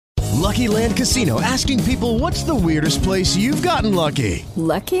Lucky Land Casino, asking people, what's the weirdest place you've gotten lucky?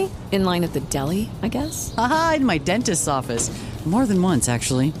 Lucky? In line at the deli, I guess? Aha, in my dentist's office. More than once,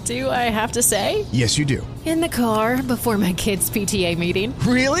 actually. Do I have to say? Yes, you do. In the car before my kids' PTA meeting.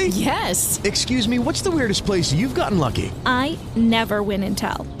 Really? Yes. Excuse me, what's the weirdest place you've gotten lucky? I never win and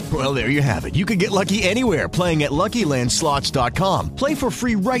tell. Well, there you have it. You can get lucky anywhere, playing at LuckyLandSlots.com. Play for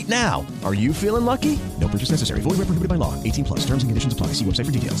free right now. Are you feeling lucky? No purchase necessary. Void where prohibited by law. 18 plus. Terms and conditions apply. See website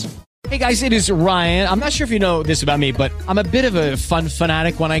for details. Hey guys, it is Ryan. I'm not sure if you know this about me, but I'm a bit of a fun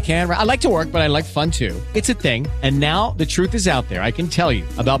fanatic when I can. I like to work, but I like fun too. It's a thing. And now the truth is out there. I can tell you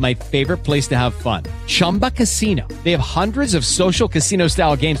about my favorite place to have fun. Chumba Casino. They have hundreds of social casino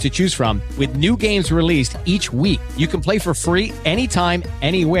style games to choose from with new games released each week. You can play for free anytime,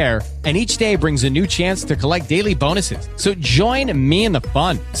 anywhere. And each day brings a new chance to collect daily bonuses. So join me in the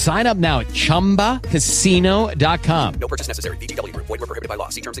fun. Sign up now at ChumbaCasino.com. No purchase necessary. VGW. Void where prohibited by law.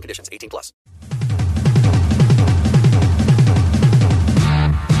 See terms and conditions. 18 plus.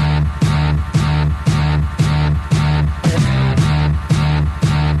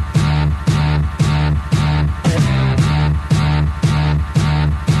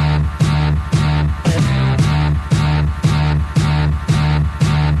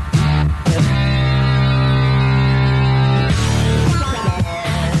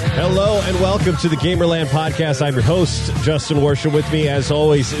 Hello and welcome to the Gamerland Podcast. I'm your host, Justin Worsham. With me, as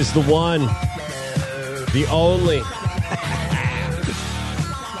always, is the one, the only,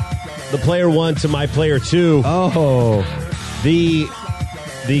 the player one to my player two. Oh. The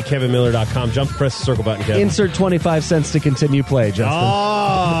KevinMiller.com. Jump, press the circle button, Kevin. Insert 25 cents to continue play, Justin.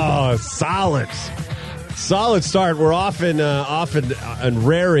 Oh, solid. Solid start. We're off and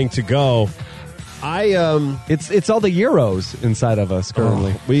raring to go. It's all the euros inside of us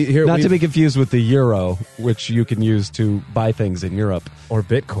currently. Not to be confused with the euro, which you can use to buy things in Europe or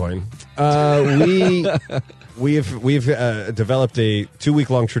Bitcoin. We've developed a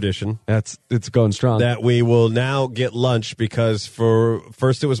 2-week-long tradition. It's going strong. That we will now get lunch because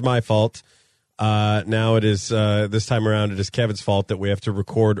first it was my fault. Now it is this time around it is Kevin's fault that we have to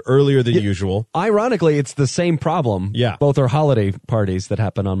record earlier than usual. Ironically, it's the same problem. Yeah, both are holiday parties that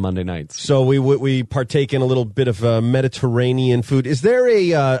happen on Monday nights. So we partake in a little bit of Mediterranean food. Is there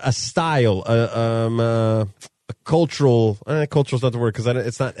a style, a cultural? Cultural's not the word because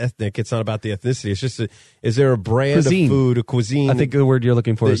it's not ethnic. It's not about the ethnicity. It's just is there a brand cuisine. of food, a cuisine? I think the word you're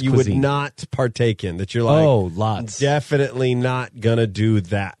looking for that is you cuisine. would not partake in. That you're like, lots. Definitely not gonna do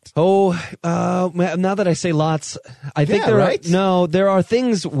that. Now that I say lots, I think there are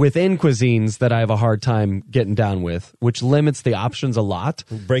things within cuisines that I have a hard time getting down with, which limits the options a lot.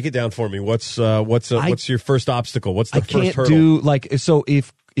 Break it down for me. What's your first obstacle? What's the first hurdle?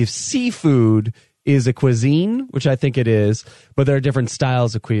 If seafood is a cuisine, which I think it is, but there are different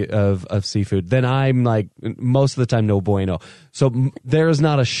styles of seafood, then I'm like, most of the time, no bueno. So there is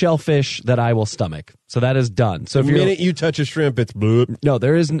not a shellfish that I will stomach. So that is done. So the minute you touch a shrimp, it's bloop. No,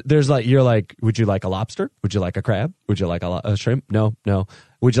 you're like, would you like a lobster? Would you like a crab? Would you like a shrimp? No.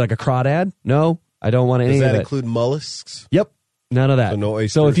 Would you like a crawdad? No, I don't want any of it. Does that include mollusks? Yep. None of that. So no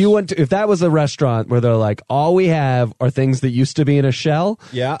oysters. So if that was a restaurant where they're like, all we have are things that used to be in a shell,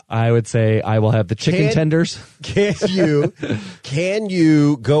 yeah, I would say I will have the chicken tenders. Can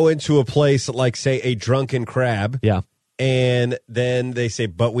you go into a place like, say, a Drunken Crab? Yeah. And then they say,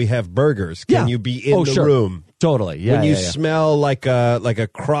 but we have burgers. Can you be in the room? Totally. Yeah. When you smell like a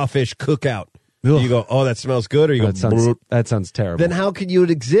crawfish cookout. Ugh. You go, oh, that smells good, or you go, that sounds terrible. Then how could you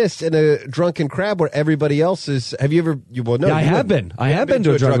exist in a Drunken Crab where everybody else is? Have you ever? I have been. I have been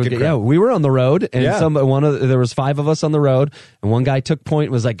to a Drunken Crab. Yeah, we were on the road, and there was 5 of us on the road, and one guy took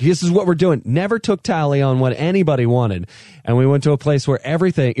point, was like, "This is what we're doing." Never took tally on what anybody wanted, and we went to a place where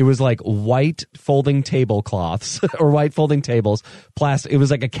it was like white folding tablecloths or white folding tables, plastic. It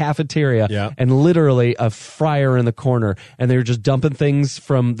was like a cafeteria, and literally a fryer in the corner, and they were just dumping things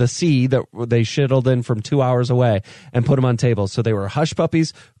from the sea that they shittled in from 2 hours away and put them on tables. So they were hush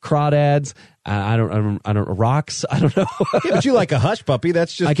puppies, crawdads, I don't rocks. I don't know. Yeah, but you like a hush puppy?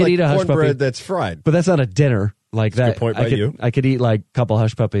 That's just eat a cornbread that's fried. But that's not a dinner like that's that. A good point by you. I could eat like a couple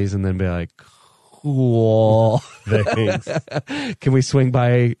hush puppies and then be like, cool. Thanks. Can we swing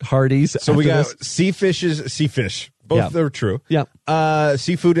by Hardee's? So we got sea fish. Both are true. Yeah.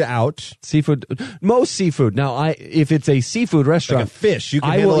 seafood out. Seafood, most seafood. Now, if it's a seafood restaurant, like a fish, you can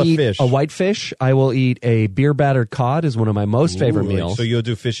I handle will a eat fish. a white fish. I will eat a beer battered cod is one of my most favorite meals. So you'll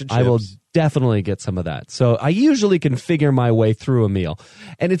do fish and chips. I will definitely get some of that. So I usually can figure my way through a meal.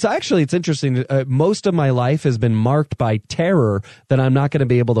 And it's interesting. Most of my life has been marked by terror that I'm not going to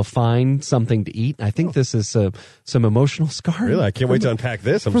be able to find something to eat. I think this is some emotional scarring. Really? I can't wait to unpack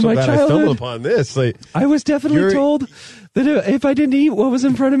this. I'm from so my glad I childhood. stumbled upon this. Like, I was definitely told that if I didn't eat what was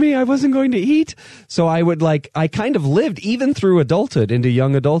in front of me, I wasn't going to eat. So I would I kind of lived even through adulthood into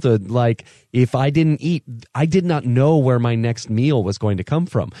young adulthood. Like if I didn't eat, I did not know where my next meal was going to come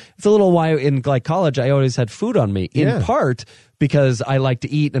from. It's a little why in college, I always had food on me in part because I like to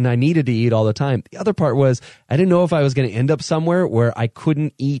eat and I needed to eat all the time. The other part was I didn't know if I was going to end up somewhere where I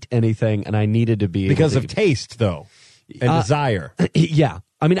couldn't eat anything and I needed to be because of taste though and desire. Yeah.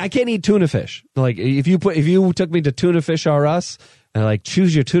 I mean, I can't eat tuna fish. Like if you took me to Tuna Fish R Us and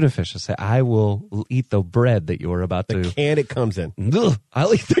choose your tuna fish, I say I will eat the bread that you are about to. The can it comes in. Ugh,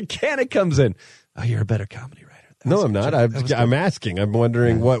 I'll eat the can it comes in. Oh, you're a better comedy writer. No, I'm not. I'm asking. I'm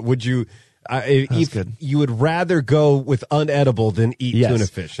wondering what would you. If you would rather go with unedible than eat tuna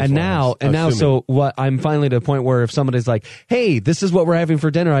fish. And now, so what? I'm finally to the point where if somebody's like, "Hey, this is what we're having for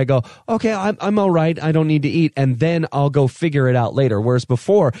dinner," I go, "Okay, I'm all right. I don't need to eat," and then I'll go figure it out later. Whereas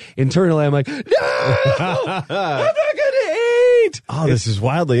before, internally, I'm like, "No, I'm not gonna eat." Oh, this is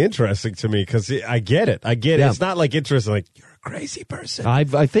wildly interesting to me because I get it. Yeah. It's not like interesting. Like you're a crazy person. I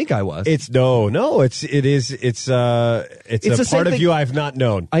think I was. It's no. It's a part of you I've not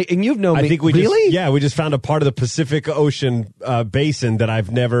known. And you've known me. I think we really? we just found a part of the Pacific Ocean basin that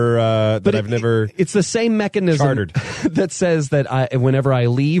I've never It's the same mechanism chartered. that says that whenever I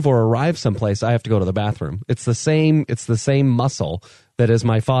leave or arrive someplace, I have to go to the bathroom. It's the same muscle that is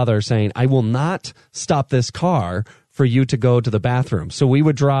my father saying, "I will not stop this car for you to go to the bathroom." So we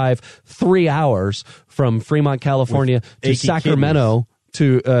would drive 3 hours from Fremont, California to Sacramento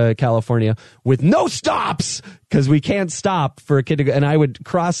to California with no stops because we can't stop for a kid to go. And I would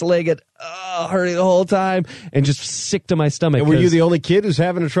cross-legged, hurting the whole time and just sick to my stomach. And were you the only kid who's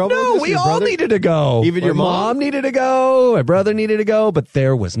having trouble with No, this? we Your all brother? needed to go. Even your mom needed to go. My brother needed to go, but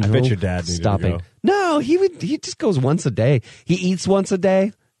there was no I bet your dad needed stopping. to go. No, he just goes once a day. He eats once a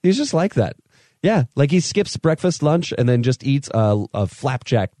day. He's just like that. Yeah, like he skips breakfast, lunch, and then just eats a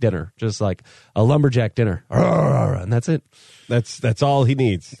flapjack dinner, just like a lumberjack dinner, and that's it. That's all he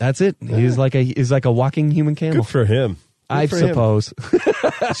needs. That's it. Yeah. He's like a walking human camel. Good for him. I suppose.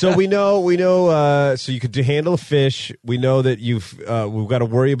 So we know. So you could handle a fish. We know that we've got to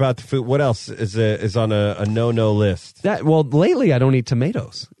worry about the food. What else is on a no list? Lately I don't eat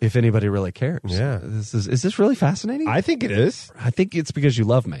tomatoes. If anybody really cares. Yeah. Is this really fascinating? I think it is. I think it's because you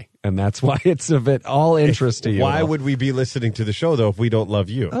love me, and that's why it's of it all interest to you. Why would we be listening to the show though if we don't love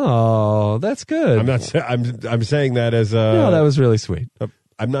you? Oh, that's good. I'm not. I'm saying that as a. No, that was really sweet.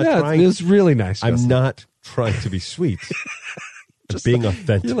 I'm not trying. It was really nice. I'm Justin. not trying to be sweet. Just being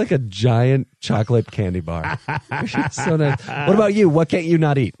authentic. You're like a giant chocolate candy bar. So nice. What about you? What can't you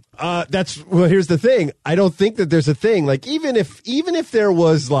not eat? Here's the thing. I don't think that there's a thing. Like even if there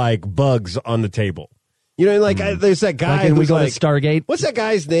was like bugs on the table, there's that guy. Like who's we go to Stargate. What's that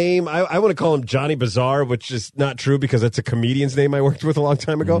guy's name? I want to call him Johnny Bizarre, which is not true because that's a comedian's name I worked with a long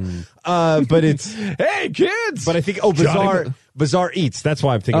time ago. But it's hey kids. But I think Bizarre Eats. That's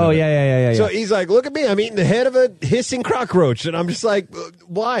why I'm thinking. Oh of it. Yeah. So he's like, look at me. I'm eating the head of a hissing cockroach, and I'm just like,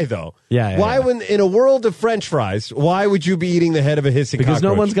 why though? Yeah. Why, when in a world of French fries, why would you be eating the head of a hissing cockroach? Because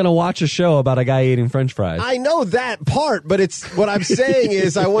no one's going to watch a show about a guy eating French fries. I know that part, but it's what I'm saying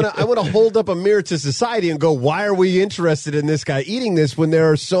is I want to hold up a mirror to society and go, why are we interested in this guy eating this when there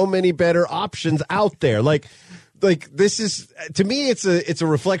are so many better options out there? Like this is, to me, it's a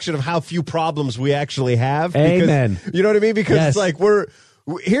reflection of how few problems we actually have. Amen. Because, you know what I mean? Because yes. it's like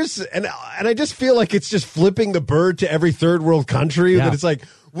and I just feel like it's just flipping the bird to every third world country. Yeah. That it's like,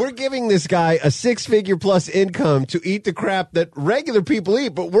 we're giving this guy a 6-figure plus income to eat the crap that regular people eat,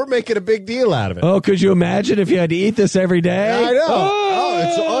 but we're making a big deal out of it. Oh, could you imagine if you had to eat this every day? I know.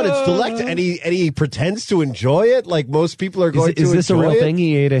 It's delectable. And he pretends to enjoy it like most people are going to enjoy it. Is this a real thing?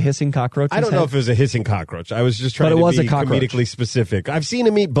 He ate a hissing cockroach? I don't know if it was a hissing cockroach. I was just trying to be comedically specific. I've seen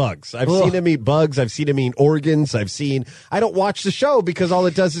him eat bugs. I've seen him eat organs. I don't watch the show because all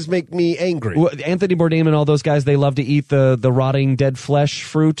it does is make me angry. Well, Anthony Bourdain and all those guys, they love to eat the rotting dead flesh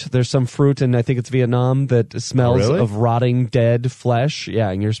fruit. There's some fruit, and I think it's Vietnam, that smells of rotting dead flesh. Yeah,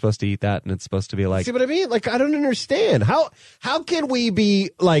 and you're supposed to eat that, and it's supposed to be like... See what I mean? Like, I don't understand. How can we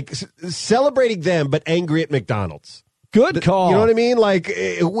be, like, celebrating them but angry at McDonald's? Good call. You know what I mean? Like,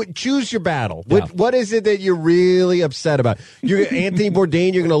 choose your battle. Yeah. What is it that you're really upset about? You're Anthony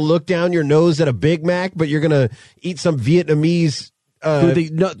Bourdain, you're going to look down your nose at a Big Mac, but you're going to eat some Vietnamese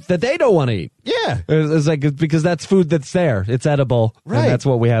food that they don't want to eat. Yeah. It's like, because that's food that's there. It's edible. Right. And that's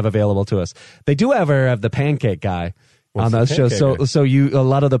what we have available to us. They do have the pancake guy. What's on those the shows. pancake So a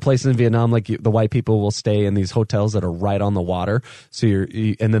lot of the places in Vietnam, like the white people will stay in these hotels that are right on the water. So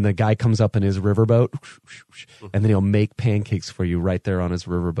and then the guy comes up in his riverboat, and then he'll make pancakes for you right there on his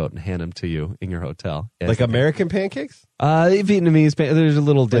riverboat and hand them to you in your hotel. Yeah, like American pancakes? Vietnamese, there's a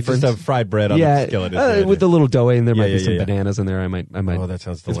little difference. Just have fried bread on the skillet. With a little dough in there, might be some yeah. bananas in there. I might. Oh, that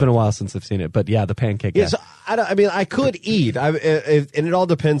sounds delicious. It's been a while since I've seen it, but yeah, the pancake. Yeah, so I could eat, and it all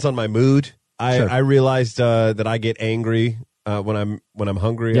depends on my mood. I realized that I get angry when I'm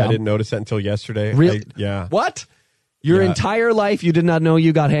hungry. Yeah. I didn't notice that until yesterday. Really? Yeah. What? Your entire life you did not know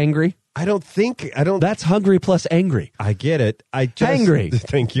you got hangry? I don't. That's hungry plus angry. I get it. I just Hangry.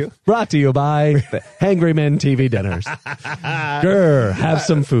 Thank you. Brought to you by Hangry Men TV Dinners. Grr, have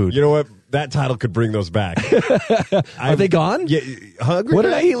some food. You know what? That title could bring those back. Are they gone? Yeah, Hungry What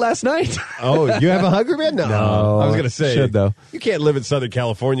Man? did I eat last night? Oh, you have a Hungry Man? No. I was going to say. Should, though. You can't live in Southern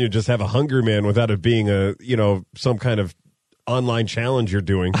California and just have a Hungry Man without it being some kind of online challenge you're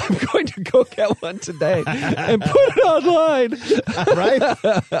doing. I'm going to go get one today and put it online.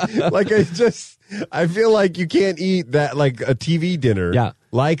 Right? Like, I feel like you can't eat that, like a TV dinner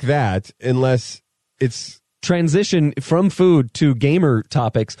like that unless it's... Transition from food to gamer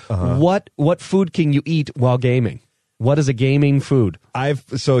topics. What food can you eat while gaming? What is a gaming food?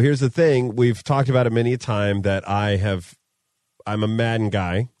 So here's the thing. We've talked about it many a time that I'm a Madden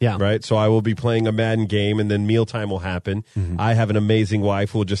guy. Yeah. Right. So I will be playing a Madden game and then mealtime will happen. Mm-hmm. I have an amazing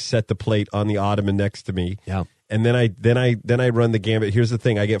wife who will just set the plate on the ottoman next to me. Yeah. And then I run the gambit. Here's the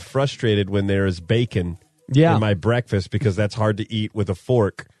thing. I get frustrated when there is bacon in my breakfast because that's hard to eat with a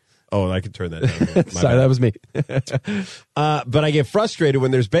fork. Oh, I can turn that down. Sorry, that was me. But I get frustrated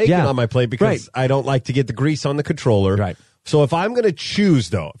when there's bacon on my plate because I don't like to get the grease on the controller. Right. So if I'm going to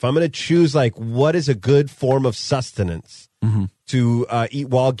choose, like what is a good form of sustenance to eat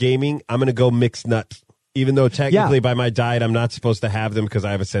while gaming, I'm going to go mixed nuts. Even though technically by my diet I'm not supposed to have them because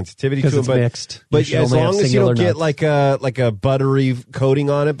I have a sensitivity to them. It's mixed. But as long as you don't get like a buttery coating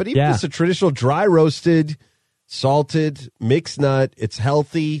on it, but even just a traditional dry roasted, salted, mixed nut, it's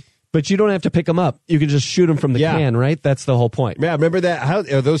healthy. But you don't have to pick them up. You can just shoot them from the can, right? That's the whole point. Yeah, remember that? How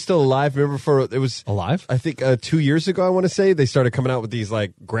are those still alive? Remember it was alive? I think 2 years ago, I want to say, they started coming out with these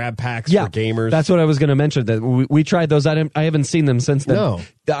like grab packs for gamers. That's what I was going to mention. That we tried those. I haven't seen them since then. No.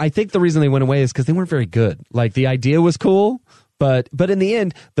 I think the reason they went away is because they weren't very good. Like the idea was cool, but in the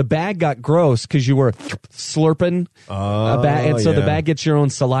end, the bag got gross because you were slurping a bag, and so the bag gets your own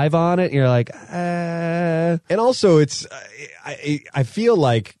saliva on it. And you're like, And also, it's I feel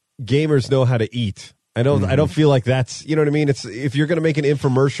like gamers know how to eat. I don't feel like that's, you know what I mean? It's if you're going to make an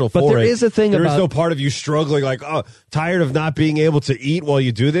infomercial for it. But there is a thing there about... is no part of you struggling like, oh, tired of not being able to eat while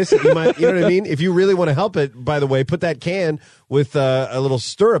you do this. You might, you know what I mean? If you really want to help it, by the way, put that can with a little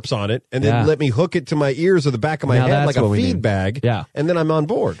stirrups on it and then let me hook it to my ears or the back of my head like a feed bag. Yeah. And then I'm on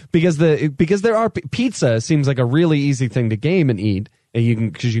board. Because there are pizza seems like a really easy thing to game and eat.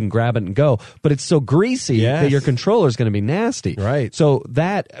 And because you can grab it and go, but it's so greasy that your controller is going to be nasty. Right. So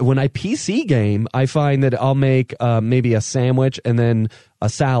that when I PC game, I find that I'll make maybe a sandwich and then a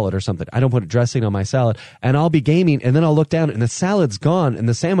salad or something. I don't put dressing on my salad, and I'll be gaming, and then I'll look down, and the salad's gone, and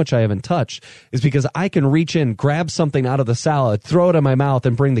the sandwich I haven't touched is because I can reach in, grab something out of the salad, throw it in my mouth,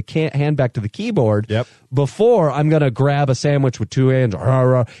 and bring the hand back to the keyboard. Yep. Before I'm going to grab a sandwich with two hands.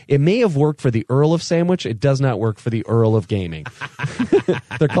 It may have worked for the Earl of Sandwich. It does not work for the Earl of Gaming.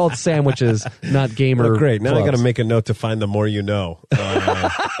 They're called sandwiches, not gamer. Oh, great. Now clubs. I got to make a note to find the more you know.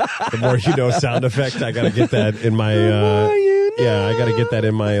 The more you know sound effect. I got to get that in my. Yeah, I got to get that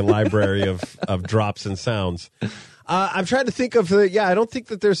in my library of drops and sounds. I'm trying to think of I don't think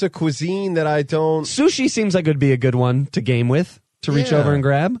that there's a cuisine that I don't. Sushi seems like it would be a good one to game with, to reach over and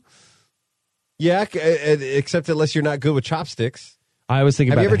grab. Yeah, except unless you're not good with chopsticks. I was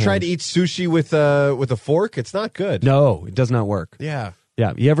thinking. Have about you ever tried to eat sushi with a fork? It's not good. No, it does not work. Yeah.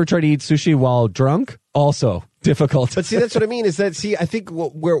 Yeah. You ever try to eat sushi while drunk? Also difficult. But see, that's what I mean. Is that I think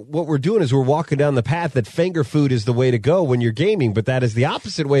what we're doing is we're walking down the path that finger food is the way to go when you're gaming, but that is the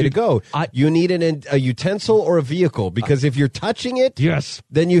opposite way to go. You need a utensil or a vehicle because if you're touching it,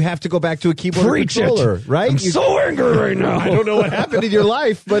 then you have to go back to a keyboard and controller, right? I'm so angry right now. I don't know what happened in your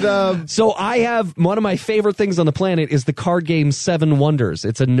life, but so I have one of my favorite things on the planet is the card game Seven Wonders.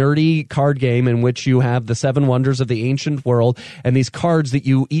 It's a nerdy card game in which you have the seven wonders of the ancient world, and these cards that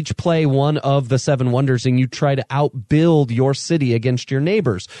you each play one of the seven wonders, and you try try to outbuild your city against your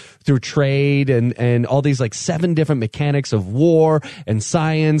neighbors through trade and all these like 7 different mechanics of war and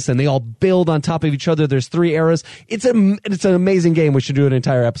science, and they all build on top of each other. There's 3 eras. It's an amazing game. We should do an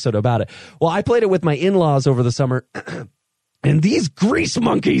entire episode about it. Well, I played it with my in-laws over the summer. And these grease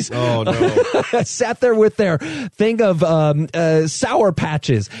monkeys sat there with their thing of Sour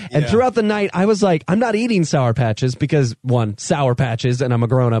Patches. And throughout the night, I was like, I'm not eating Sour Patches because, 1, Sour Patches, and I'm a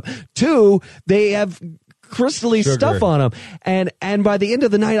grown-up. 2, they have crystally stuff on them. And by the end of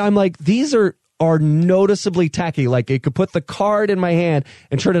the night, I'm like, these are noticeably tacky. Like, it could put the card in my hand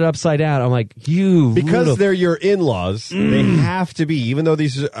and turn it upside down. I'm like, because they're your in-laws, they have to be, even though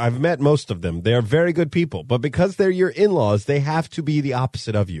I've met most of them, they are very good people, but because they're your in-laws, they have to be the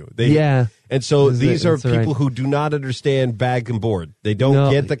opposite of you. And so these are people who do not understand bag and board. They don't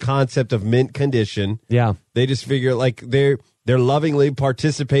get the concept of mint condition. Yeah. They just figure like they're lovingly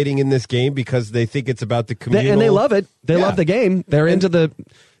participating in this game because they think it's about the communal. And they love it. They love the game. They're into the...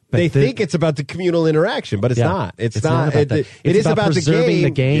 They think it's about the communal interaction, but it's not. It's not. It is about preserving the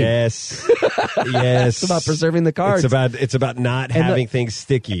game. Yes. Yes. It's about preserving the cards. It's about not having things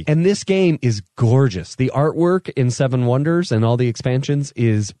sticky. And this game is gorgeous. The artwork in 7 Wonders and all the expansions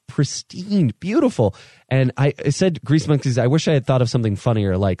is pristine, beautiful. And I said Grease Monkeys, I wish I had thought of something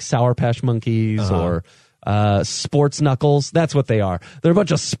funnier like Sour Patch Monkeys or Sports Knuckles. That's what they are. They're a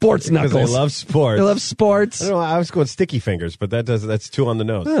bunch of sports knuckles. They love sports. They love sports. I don't know. I was going Sticky Fingers, but that's 2 on the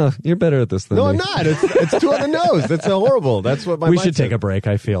nose. Oh, you're better at this than me. No, I'm not. It's 2 on the nose. That's horrible. That's what my We mind should said. take a break,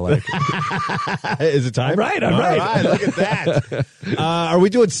 I feel like. Is it time? All right. All right. Look at that. Are we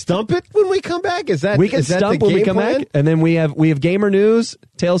doing Stump It when we come back? We can stump when we come back, and then we have gamer news,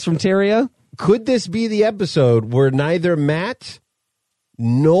 Tales from Tyria. Could this be the episode where neither Matt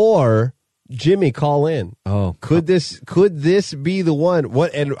nor Jimmy call in? Oh, could this be the one?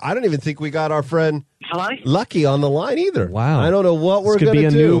 What? And I don't even think we got our friend Lucky on the line either. Wow, I don't know what we're going to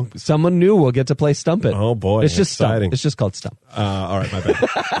do. Someone new will get to play Stump It. Oh boy, it's just exciting. Stump. It's just called Stump. All right, my bad.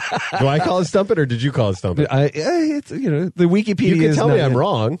 Do I call it Stump It or did you call it Stump It? It's the Wikipedia. You can tell me I'm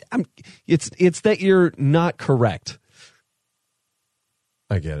wrong. It's that you're not correct.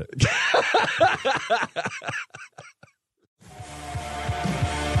 I get it.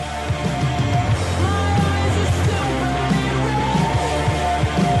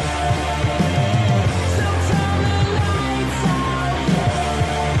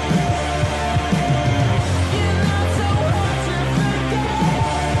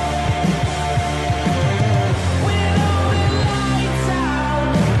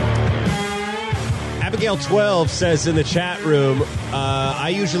 Abigail 12 says in the chat room, I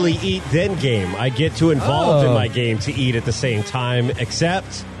usually eat then game. I get too involved in my game to eat at the same time,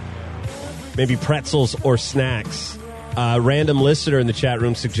 except maybe pretzels or snacks. Random listener in the chat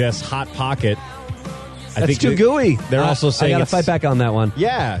room suggests Hot Pocket. I think too gooey. They're also saying I got to fight back on that one.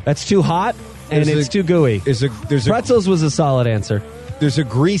 Yeah. That's too hot and it's too gooey. Pretzels was a solid answer. There's a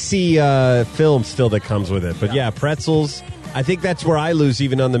greasy film still that comes with it. But yeah, pretzels... I think that's where I lose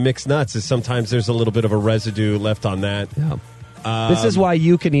even on the mixed nuts is sometimes there's a little bit of a residue left on that. Yeah. This is why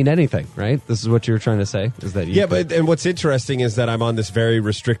you can eat anything, right? This is what you're trying to say is that and what's interesting is that I'm on this very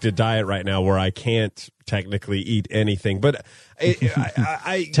restricted diet right now where I can't technically eat anything. But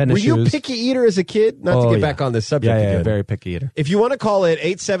were you a picky eater as a kid? Not to get back on this subject again. Yeah, very picky eater. If you want to call it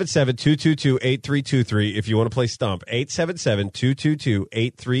 877-222-8323, if you want to play Stump,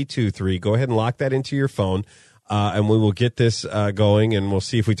 877-222-8323. Go ahead and lock that into your phone. And we will get this going, and we'll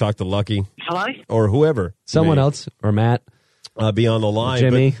see if we talk to Lucky. Hello? Or whoever. Someone else, or Matt. Be on the line.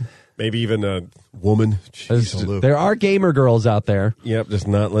 Jimmy. Maybe even a woman. Jeez, there are gamer girls out there. Yep, just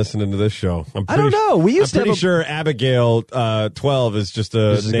not listening to this show. I don't know. I'm pretty sure Abigail 12 is just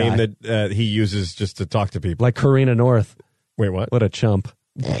a name that he uses just to talk to people. Like Karina North. Wait, what? What a chump.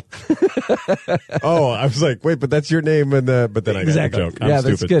 Oh, I was like, wait, but that's your name, but then I got a joke. I'm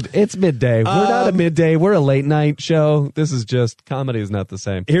stupid. That's good. It's midday. We're not a midday. We're a late night show. This is just comedy is not the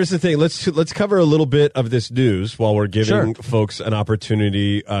same. Here's the thing. Let's cover a little bit of this news while we're giving folks an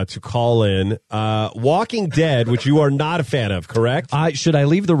opportunity to call in. Walking Dead, which you are not a fan of, correct? Should I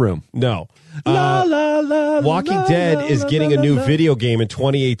leave the room? No. Walking Dead is getting a new video game in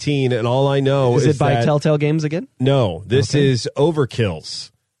 2018, and all I know is it by Telltale Games again? No, this is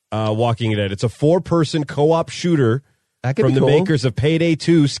Overkill's Walking Dead. It's a 4-person co-op shooter from the makers of Payday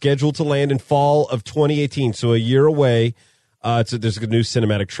 2, scheduled to land in fall of 2018, so a year away. There's a new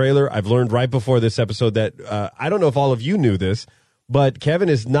cinematic trailer. I've learned right before this episode that I don't know if all of you knew this, but Kevin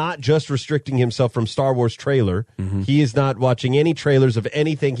is not just restricting himself from Star Wars trailer. Mm-hmm. He is not watching any trailers of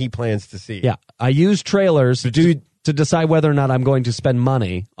anything he plans to see. Yeah, I use trailers to decide whether or not I'm going to spend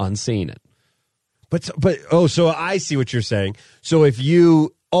money on seeing it. But so I see what you're saying. So if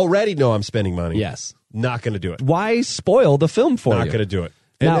you already know I'm spending money, yes, not going to do it. Why spoil the film for you? Not going to do it.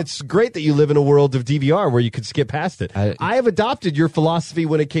 And Now- it's great that you live in a world of DVR where you could skip past it. I have adopted your philosophy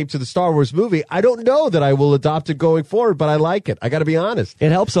when it came to the Star Wars movie. I don't know that I will adopt it going forward, but I like it. I got to be honest.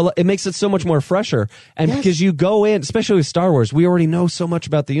 It helps a lot. It makes it so much more fresher. And Yes. because you go in, especially with Star Wars, we already know so much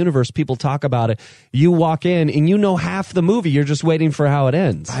about the universe. People talk about it. You walk in and you know half the movie. You're just waiting for how it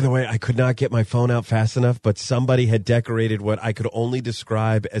ends. By the way, I could not get my phone out fast enough, but somebody had decorated what I could only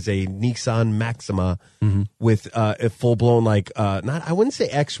describe as a Nissan Maxima with a full-blown, I wouldn't say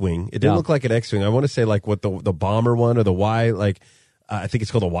X-Wing. It didn't look like an X-Wing. I want to say like what the bomber one or the Y, I think it's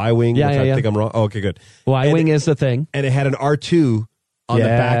called a Y-Wing. Yeah, I think I'm wrong. Oh, okay, good. Y-Wing is the thing. And it had an R2 on the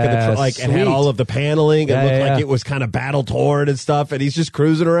back of the truck. Like, it had sweet. all of the paneling. It Yeah, looked yeah. like it was kind of battle-torn and stuff, and he's just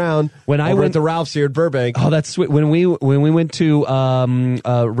cruising around When I over went at the Ralph's here in Burbank. Oh, that's sweet. When we went to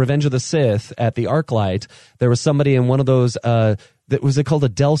Revenge of the Sith at the ArcLight, there was somebody in one of those. Was it called a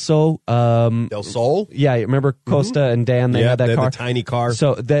Delso? Del Sol? Yeah, you remember Costa and Dan? They had that car, the tiny car.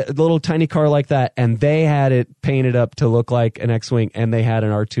 So that little tiny car like that, and they had it painted up to look like an X-wing, and they had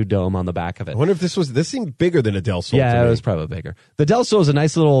an R2 dome on the back of it. I wonder if this seemed bigger than a Del Sol. Yeah, to it me. was probably bigger. The Delso is a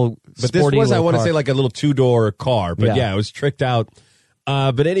nice little, But this sporty was, I little want to car. say, like a little 2-door car. But Yeah. yeah, it was tricked out.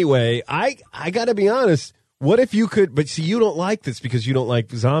 But anyway, I got to be honest. What if you could? But see, you don't like this because you don't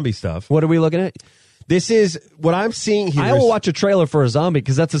like zombie stuff. What are we looking at? This is what I'm seeing here. I will watch a trailer for a zombie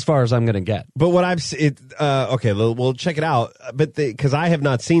because that's as far as I'm going to get. But what okay, we'll check it out. But because I have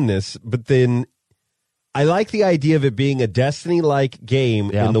not seen this, but then I like the idea of it being a Destiny-like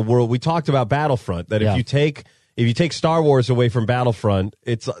game in the world. We talked about Battlefront. That if you take Star Wars away from Battlefront,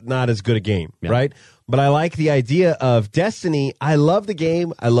 it's not as good a game, right? But I like the idea of Destiny. I love the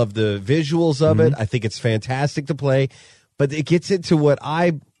game. I love the visuals of it. I think it's fantastic to play. But it gets into what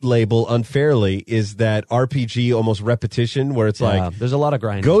I label unfairly is that RPG almost repetition, where it's like, there's a lot of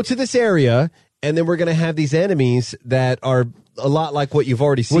grinding. go to this area, and then we're going to have these enemies that are a lot like what you've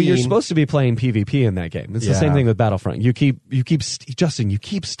already seen. Well, you're supposed to be playing PvP in that game. It's the same thing with Battlefront. Justin, you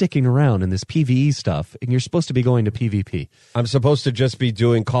keep sticking around in this PvE stuff, and you're supposed to be going to PvP. I'm supposed to just be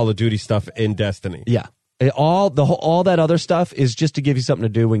doing Call of Duty stuff in Destiny. Yeah. All that other stuff is just to give you something to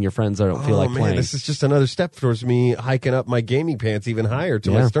do when your friends don't feel like playing. This is just another step towards me hiking up my gaming pants even higher to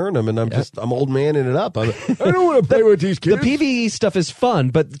my sternum, and I'm old manning it up. I don't want to play with these kids. The PvE stuff is fun,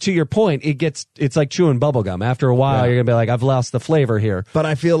 but to your point, it's like chewing bubblegum. After a while, you're gonna be like, I've lost the flavor here. But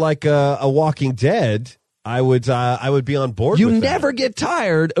I feel like a Walking Dead, I would be on board. You with never get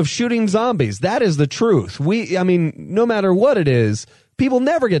tired of shooting zombies. That is the truth. No matter what it is, people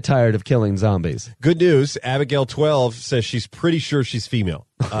never get tired of killing zombies. Good news. Abigail 12 says she's pretty sure she's female.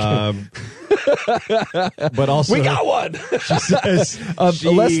 But also, We got one. She says A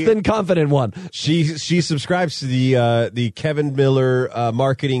less than confident one. She subscribes to the Kevin Miller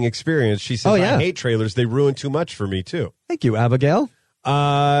marketing experience. She says, I hate trailers. They ruin too much for me too. Thank you, Abigail.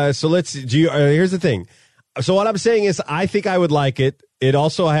 So here's the thing. So what I'm saying is I think I would like it. It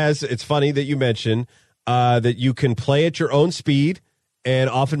also it's funny that you mentioned that you can play at your own speed,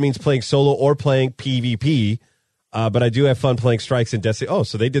 and often means playing solo or playing PvP. But I do have fun playing Strikes and Destiny. Oh,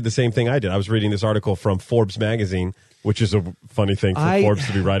 so they did the same thing I did. I was reading this article from Forbes magazine, which is a funny thing for Forbes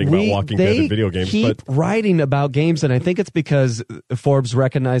to be writing about Walking Dead and video games. They keep writing about games, and I think it's because Forbes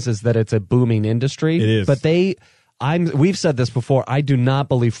recognizes that it's a booming industry. It is. But we've said this before, I do not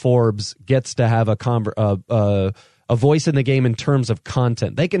believe Forbes gets to have a voice in the game in terms of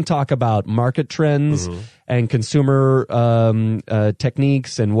content. They can talk about market trends and consumer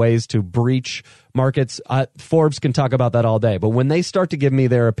techniques and ways to breach markets. Forbes can talk about that all day. But when they start to give me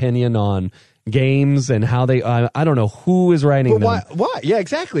their opinion on games and how they, I don't know who is writing them. Why? Yeah,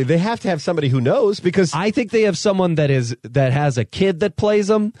 exactly. They have to have somebody who knows, because I think they have someone that has a kid that plays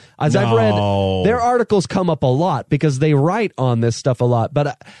them. I've read, their articles come up a lot because they write on this stuff a lot.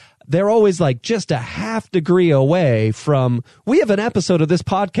 But they're always like just a half degree away from. We have an episode of this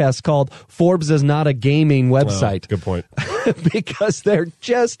podcast called "Forbes is not a gaming website." Good point. Because they're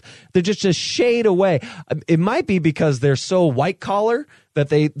just a shade away. It might be because they're so white collar that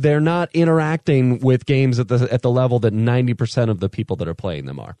they're not interacting with games at the level that 90% of the people that are playing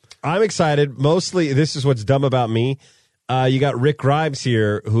them are. I'm excited. Mostly, this is what's dumb about me. You got Rick Grimes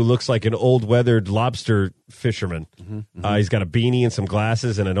here, who looks like an old weathered lobster fisherman. He's got a beanie and some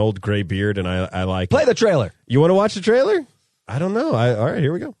glasses and an old gray beard, and I like Play the trailer. You want to watch the trailer? I don't know. All right,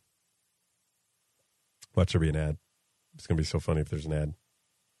 here we go. Watch there be an ad. It's going to be so funny if there's an ad.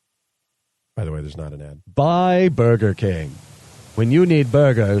 By the way, there's not an ad. Buy Burger King. When you need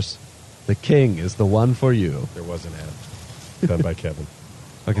burgers, the King is the one for you. There was an ad done by Kevin.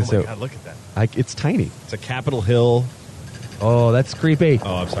 Okay, Oh my God, look at that. It's tiny. It's a Capitol Hill. Oh, that's creepy.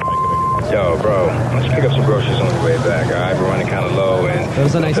 Oh, I'm sorry. Yo, bro, let's pick up some groceries on the way back, all right? We're running kind of low, and... That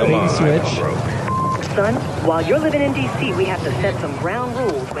was a nice bait and switch. Son, while you're living in D.C., we have to set some ground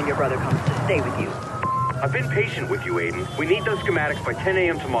rules when your brother comes to stay with you. I've been patient with you, Aiden. We need those schematics by 10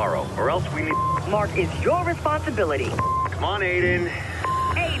 a.m. tomorrow, or else we need... Mark, is your responsibility. Come on, Aiden.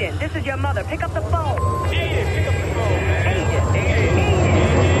 Aiden, this is your mother. Pick up the phone. Aiden, pick up the phone, man. Aiden.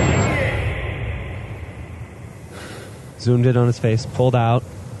 Zoomed in on his face, pulled out,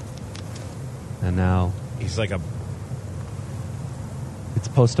 and now He's like a... it's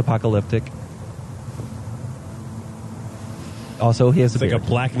post-apocalyptic. Also, he has It's a like a beard.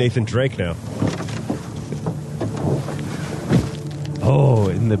 black Nathan Drake now. Oh,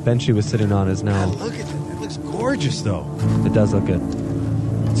 and the bench he was sitting on is now... Look at that. It looks gorgeous, though. It does look good.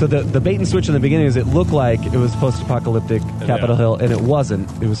 So the bait and switch in the beginning is it looked like it was post-apocalyptic Capitol Hill, and it wasn't.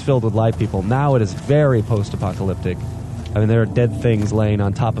 It was filled with live people. Now it is very post-apocalyptic. I mean, there are dead things laying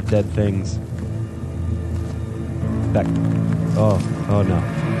on top of dead things. Oh no.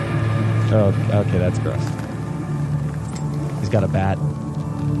 Oh, okay, that's gross. He's got a bat.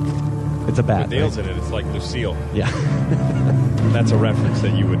 It's a bat. The nails right? in it. It's like Lucille. Yeah. That's a reference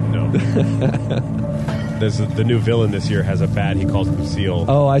that you wouldn't know. There's the new villain this year has a bat he calls Lucille.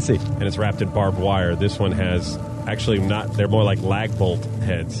 Oh, I see. And it's wrapped in barbed wire. This one has actually not. They're more like lag bolt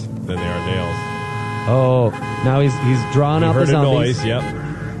heads than they are nails. Oh, now he's drawing out the Heard a zombies. noise. Yep.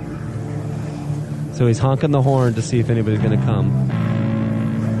 So he's honking the horn to see if anybody's going to come.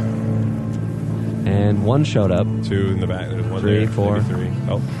 And one showed up. Two in the back. There's one 3, there. 4. Maybe 3.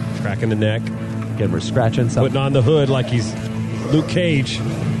 Oh, cracking the neck. Again, we're scratching something. Putting on the hood like he's Luke Cage.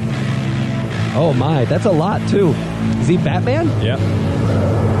 Oh my, that's a lot too. Is he Batman? Yep.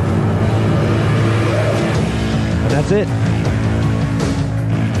 And that's it.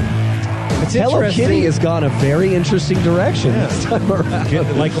 It's Hello interesting. Kitty has gone a very interesting direction this time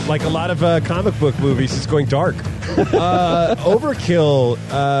around. Like a lot of comic book movies, it's going dark. Overkill.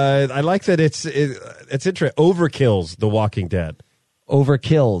 I like that it's interesting. Overkill's The Walking Dead.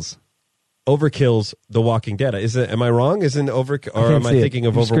 Overkills The Walking Dead. Am I wrong? Isn't Overkill? Or am I thinking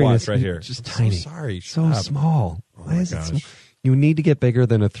of Overwatch right here? Just tiny. So sorry. So small. Why is it gosh. small? You need to get bigger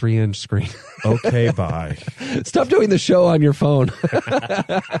than a 3-inch screen. Okay, bye. Stop doing the show on your phone.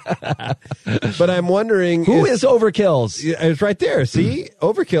 But I'm wondering Who is Overkills? It's right there. See,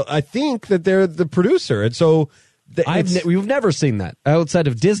 Overkill. I think that they're the producer, and so we've never seen that outside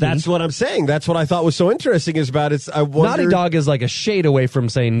of Disney. That's what I'm saying. That's what I thought was so interesting is about it. I wondered, Naughty Dog is like a shade away from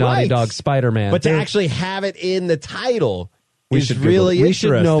saying Naughty Right. Dog Spider-Man. but to actually have it in the title is Google really it. We interesting.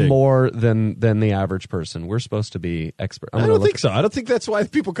 should know more than the average person. We're supposed to be expert. I don't think so. I don't think that's why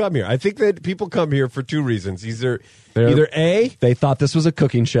people come here. I think that people come here for two reasons. Either A, they thought this was a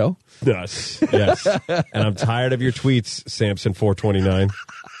cooking show. yes, and I'm tired of your tweets, Samson 429.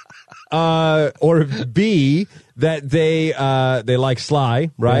 Or B, that they like Sly,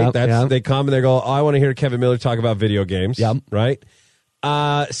 right? They come and they go, oh, I want to hear Kevin Miller talk about video games, right?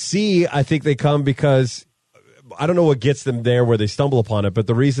 C, I think they come because I don't know what gets them there where they stumble upon it, but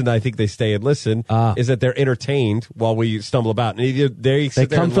the reason I think they stay and listen is that they're entertained while we stumble about. And either they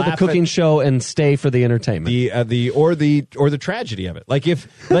come for the cooking show and stay for the entertainment. Or the tragedy of it. Like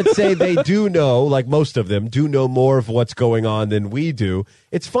if let's say they do know, like most of them do know more of what's going on than we do.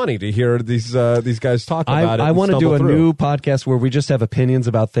 It's funny to hear these guys talk about it. I want to do a through. new podcast where we just have opinions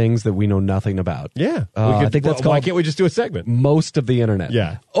about things that we know nothing about. Yeah, I think that's called. Why can't we just do a segment? Most of the internet.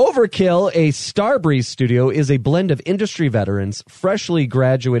 Yeah. Overkill, a Starbreeze studio, is a blend of industry veterans, freshly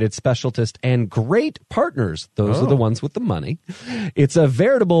graduated specialists, and great partners. Those are the ones with the money. It's a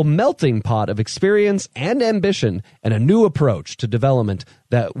veritable melting pot of experience and ambition, and a new approach to development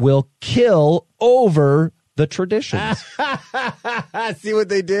that will kill over the traditions. See what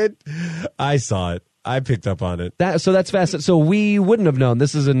they did? I saw it. I picked up on it. So that's fast. So we wouldn't have known.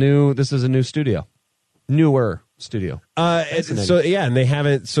 This is a new studio, newer studio. And they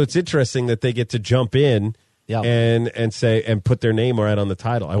haven't. So it's interesting that they get to jump in. Yeah. And say and put their name right on the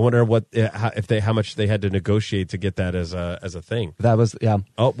title. I wonder how much they had to negotiate to get that as a thing. That was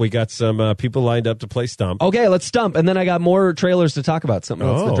Oh, we got some people lined up to play Stump. Okay, let's Stump, and then I got more trailers to talk about. Something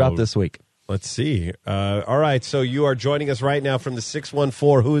else to drop this week. Let's see. All right, so you are joining us right now from the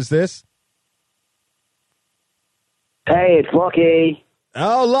 614. Who is this? Hey, it's Lucky.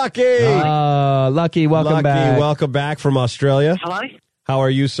 Oh, Lucky! Lucky, welcome back. Welcome back from Australia. Hello. How are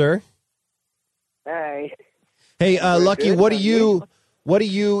you, sir? Hey. Hey, Lucky, good. what do you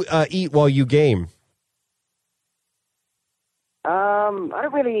eat while you game? I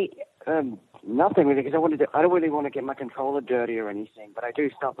don't really Nothing really, because I don't really want to get my controller dirty or anything, but I do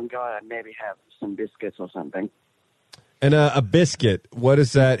stop and go and maybe have some biscuits or something. And a biscuit, what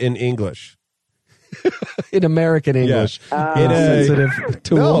is that in English? In American English. Sensitive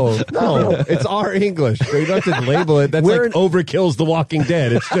to No, it's our English. You don't have to label it. That's like Overkill's The Walking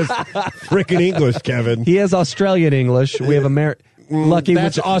Dead. It's just frickin' English, Kevin. He has Australian English. We have American. Lucky,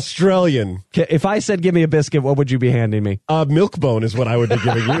 that's Australian. If I said give me a biscuit, what would you be handing me? Milk bone is what I would be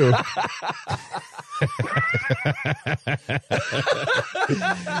giving you.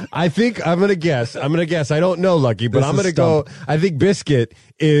 I think I'm gonna guess. I don't know, Lucky, but I'm gonna go. I think biscuit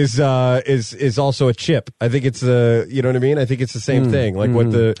is also a chip. I think it's you know what I mean. I think it's the same thing. Like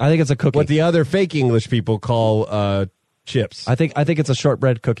what I think it's a cookie. What the other fake English people call chips. I think it's a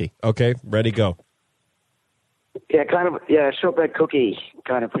shortbread cookie. Okay, ready, go. Yeah, kind of. Yeah, shortbread cookie,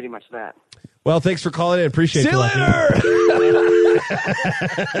 kind of pretty much that. Well, thanks for calling in. Appreciate it. See you later.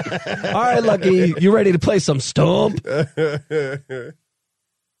 All right, Lucky, you ready to play some Stump? Did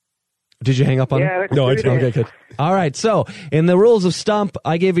you hang up on him? No, I didn't. Okay, good. All right, so in the rules of Stump,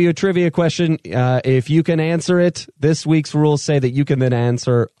 I gave you a trivia question. If you can answer it, this week's rules say that you can then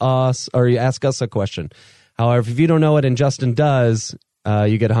answer us, or you ask us a question. However, if you don't know it and Justin does,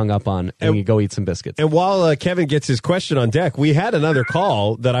 you get hung up on and you go eat some biscuits. And while Kevin gets his question on deck, we had another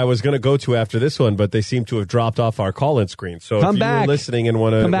call that I was going to go to after this one, but they seem to have dropped off our call-in screen. So come if back. You're listening and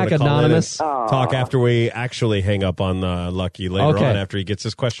want to come back, anonymous, talk after we actually hang up on Lucky later on after he gets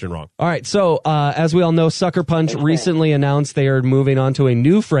his question wrong. All right. So as we all know, Sucker Punch recently announced they are moving on to a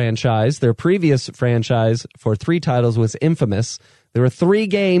new franchise. Their previous franchise for 3 titles was Infamous. There were 3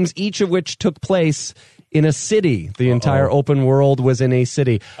 games, each of which took place in a city. The entire open world was in a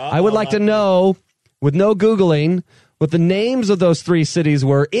city. I would like to know, with no Googling, what the names of those 3 cities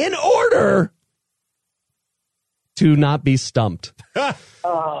were in order to not be stumped.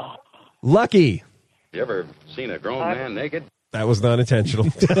 Lucky. You ever seen a grown man naked? That was not intentional.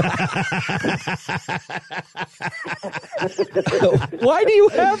 Why do you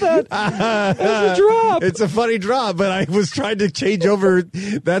have that as a drop? It's a funny drop, but I was trying to change over.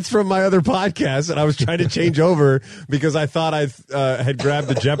 That's from my other podcast, and I was trying to change over because I thought I had grabbed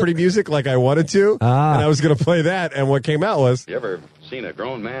the Jeopardy music like I wanted to, and I was going to play that, and what came out was... You ever seen a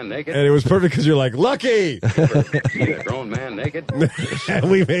grown man naked? And it was perfect because you're like, Lucky! You ever seen a grown man naked?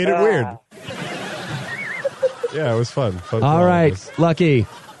 And we made it weird. Yeah, it was fun. All right, Lucky.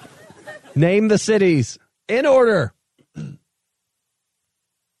 Name the cities in order.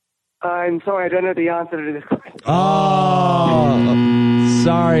 I'm sorry, I don't know the answer to this question. Oh,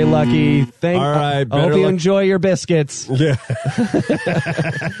 sorry, Lucky. All right, I hope you enjoy your biscuits. Yeah.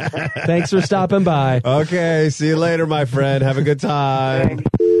 Thanks for stopping by. Okay, see you later, my friend. Have a good time.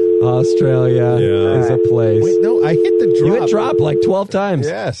 Australia is a place. Wait, no, I hit the drop. You hit drop like 12 times.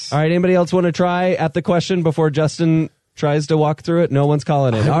 Yes. All right, anybody else want to try at the question before Justin tries to walk through it? No one's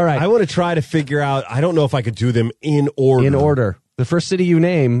calling in. All right. I want to try to figure out, I don't know if I could do them in order. In order. The first city you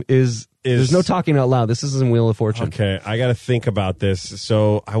name is there's no talking out loud. This isn't Wheel of Fortune. Okay, I got to think about this.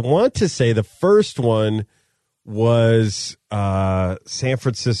 So I want to say the first one was San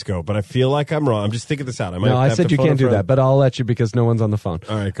Francisco, but I feel like I'm wrong. I'm just thinking this out. I said you can't do that, but I'll let you because no one's on the phone.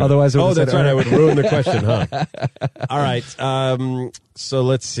 All right, good. Otherwise, that's right. I would ruin the question, huh? All right. So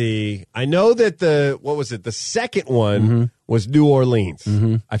let's see. I know that the second one was New Orleans.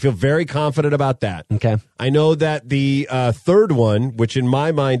 I feel very confident about that. Okay. I know that the third one, which in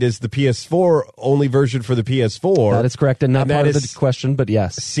my mind is the PS4 only version for the PS4. That is correct, and not part of the question, but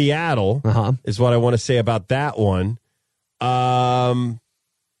yes. Seattle is what I want to say about that one.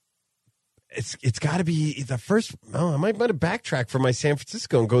 It's got to be the first. Oh, I might have backtracked from my San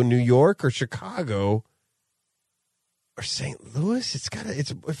Francisco and go New York or Chicago or St. Louis.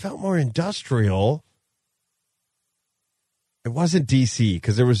 It felt more industrial. It wasn't DC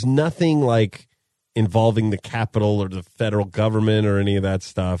because there was nothing like involving the Capitol or the federal government or any of that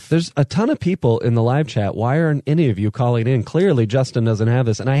stuff. There's a ton of people in the live chat. Why aren't any of you calling in? Clearly, Justin doesn't have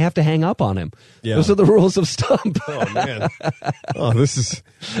this, and I have to hang up on him. Yeah. Those are the rules of Stump. Oh man! Oh, this is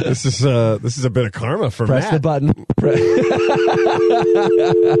a bit of karma for Press Matt. the button.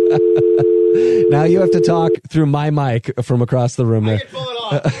 Now you have to talk through my mic from across the room. I can pull it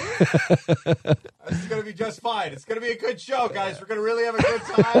off. This is going to be just fine. It's going to be a good show, guys. We're going to really have a good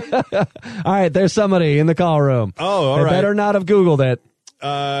time. All right, there's somebody in the call room. Oh, all they right. better not have Googled it.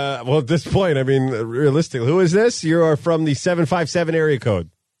 Well, at this point, I mean, realistically, who is this? You are from the 757 area code.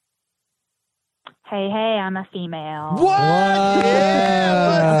 Hey, I'm a female. What? Yeah,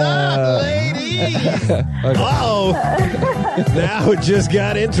 what's up, ladies? Oh, now it just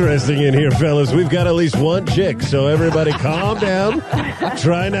got interesting in here, fellas. We've got at least one chick, so everybody calm down.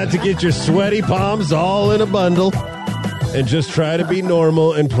 Try not to get your sweaty palms all in a bundle. And just try to be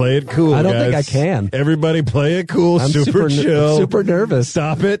normal and play it cool, I don't guys. think I can. Everybody play it cool, I'm super chill. Super nervous.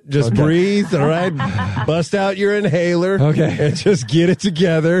 Stop it. Just breathe, all right? Bust out your inhaler. Okay. And just get it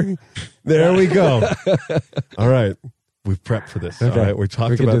together. There we go. All right. We've prepped for this. Okay. All right. We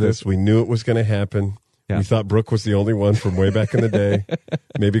talked about this. We knew it was going to happen. Yeah. We thought Brooke was the only one from way back in the day.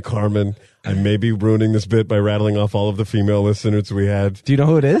 Maybe Carmen. I may be ruining this bit by rattling off all of the female listeners we had. Do you know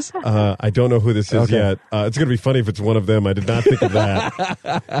who it is? I don't know who this is yet. It's going to be funny if it's one of them. I did not think of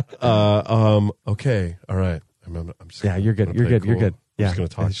that. Okay. All right. I'm just you're good. You're good. Cool. You're good. I'm Yeah. just going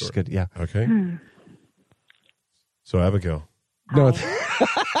to talk It's to her. good. Yeah. Okay. So, Abigail. No.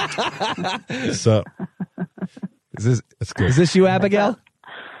 What's up? That's good. Is this you, Abigail?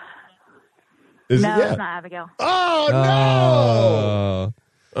 No, it's not Abigail. Oh, no!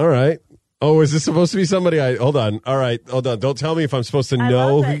 All right. Oh, is this supposed to be somebody hold on. All right. Hold on. Don't tell me if I'm supposed to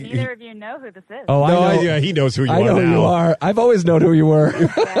know. Love that neither of you know who this is. Oh, I know. He knows who you are. I know who you are. I've always known who you were.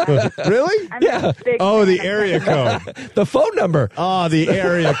 Really? Yeah. Oh, the area code. The phone number. Oh, the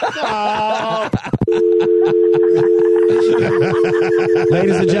area code.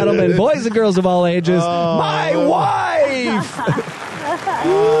 Ladies and gentlemen, boys and girls of all ages, my wife!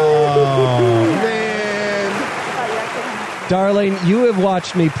 Oh, man. Darling, you have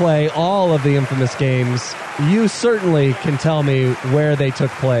watched me play all of the infamous games. You certainly can tell me where they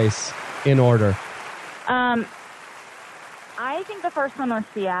took place in order. I think the first one was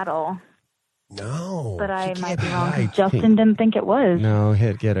Seattle. No. But I might be wrong. Justin didn't think it was. No,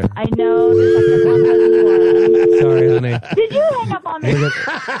 get her. I know the second one was. Sorry, honey. Did you hang up on me? We're gonna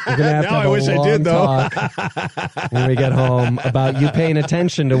have to have I wish I did, though. talk when we get home about you paying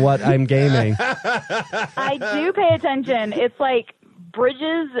attention to what I'm gaming. I do pay attention. It's like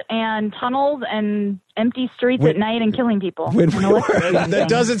bridges and tunnels and empty streets at night and killing people. That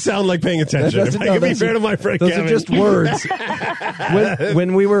doesn't sound like paying attention. If I can be fair to my friend those Kevin. are just words.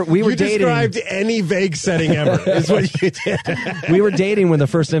 when we were you dating, described any vague setting ever. Is what you did. We were dating when the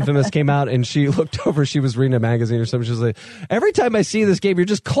first Infamous came out, and she looked over. She was reading a magazine or something. She was like, "Every time I see this game, you're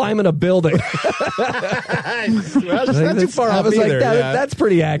just climbing a building." Well, it's not too far off I was either. like, that's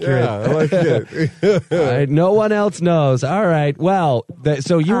pretty accurate. Yeah, I like it. All right, no one else knows. All right. Well,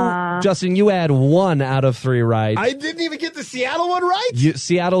 so you, Justin, you had 1 out of 3 right. I didn't even get the Seattle one right?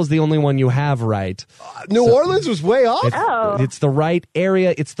 Seattle's the only one you have right. New Orleans was way off? It's the right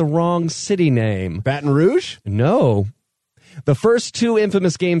area. It's the wrong city name. Baton Rouge? No. The first 2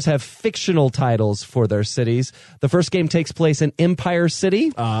 Infamous games have fictional titles for their cities. The first game takes place in Empire City,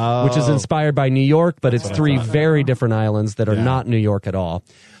 which is inspired by New York, but it's 3 very different islands that are not New York at all.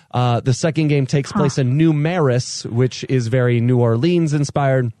 The second game takes place in New Maris, which is very New Orleans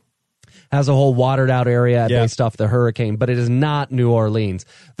inspired. Has a whole watered out area based off the hurricane, but it is not New Orleans.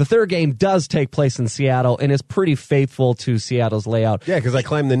 The third game does take place in Seattle and is pretty faithful to Seattle's layout. Yeah, because I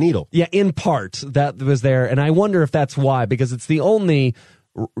climbed the needle. Yeah, in part that was there. And I wonder if that's why, because it's the only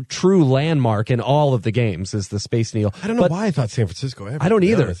true landmark in all of the games is the Space Needle. I don't know why I thought San Francisco ever. I don't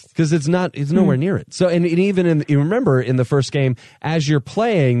either, because it's nowhere near it. So, and even you remember in the first game, as you're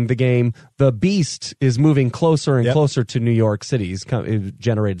playing the game, the beast is moving closer and closer to New York City. He's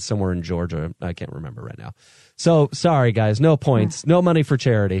generated somewhere in Georgia. I can't remember right now. So, sorry guys, no points, no money for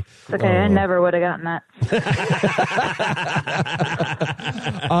charity. It's okay, I never would have gotten that.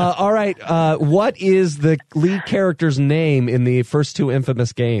 All right, what is the lead character's name in the first 2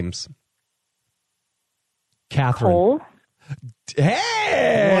 Infamous games? Catherine. Cole?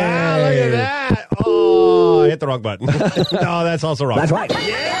 Hey! Wow, look at that. Oh, I hit the wrong button. No, that's also wrong. That's right.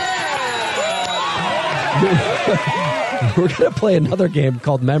 We're going to play another game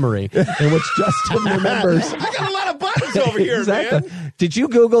called Memory, in which Justin remembers. I got a lot of buttons over here, man. Did you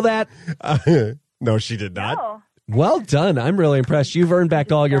Google that? No, she did not. No. Well done. I'm really impressed. You've earned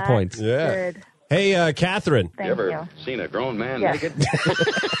back all your points. Yeah. Good. Hey, Catherine. Thank You ever you. seen a grown man Yeah. naked?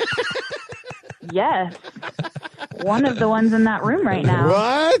 Yes. One of the ones in that room right now.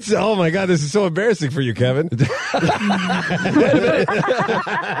 What? Oh, my God. This is so embarrassing for you, Kevin.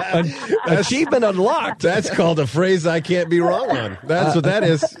 Achievement unlocked. That's called a phrase I can't be wrong on. That's what that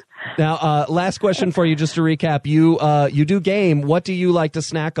is. Now, last question for you, just to recap. You do game. What do you like to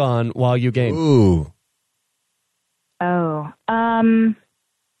snack on while you game? Ooh. Oh.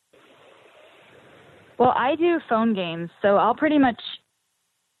 Well, I do phone games, so I'll pretty much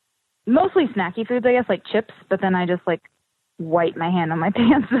mostly snacky foods, I guess, like chips, but then I just wipe my hand on my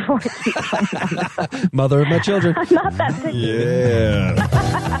pants before I keep playing on the phone. Mother of my children. I'm not that picky. Yeah.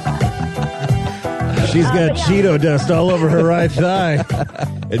 She's got Cheeto dust all over her right thigh.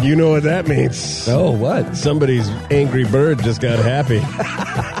 And you know what that means. Oh, what? Somebody's angry bird just got happy.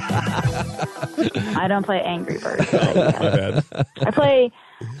 I don't play Angry Birds. My bad. I play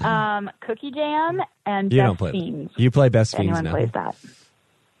Cookie Jam and You Best don't play. Fiends. You play Best If Fiends anyone now. plays that.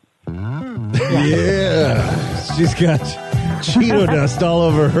 Yeah. She's got Cheeto dust all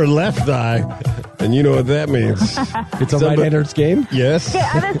over her left thigh. And you know what that means. It's a right-handers game? Yes. Okay, I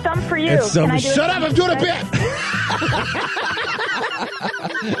have a stump for you. It's Can I do shut up, I'm doing a bit.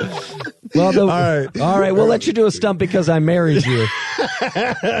 Well, All right. We'll let you do a stump because I married you.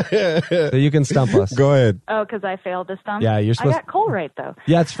 So you can stump us. Go ahead. Oh, because I failed to stump? Yeah, you're supposed I got Cole right, though.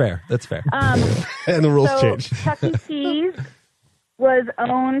 Yeah, that's fair. That's fair. And the rules so change. Chuck E. Cheese was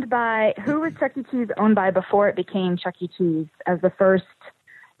owned by... Who was Chuck E. Cheese owned by before it became Chuck E. Cheese as the first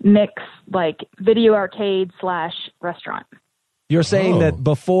mix, video arcade / restaurant? You're saying that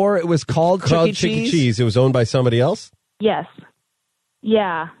before it was called Chuck E. Chuck E. Cheese, it was owned by somebody else? Yes.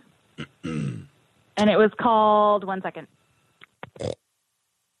 Yeah. And it was called... One second.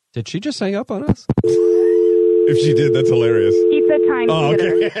 Did she just hang up on us? If she did, that's hilarious. Pizza Time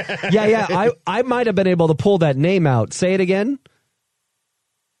Theater. Okay. Yeah. I might have been able to pull that name out. Say it again.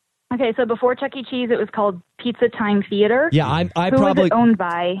 Okay, so before Chuck E. Cheese, it was called Pizza Time Theater. Yeah, I Who probably was it owned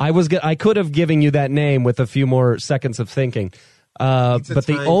by? I could have given you that name with a few more seconds of thinking. But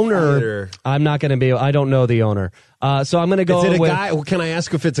the owner, Theater. I'm not going to be. I don't know the owner. So I'm going to go Is it a with. guy? Can I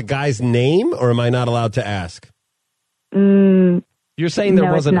ask if it's a guy's name, or am I not allowed to ask? You're saying there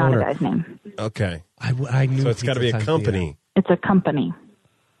no, was it's an not owner. a guy's name. Okay. I knew So it's got to be a Pizza Time company. It's a company.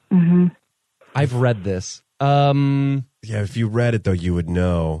 Mm-hmm. I've read this. Yeah, if you read it, though, you would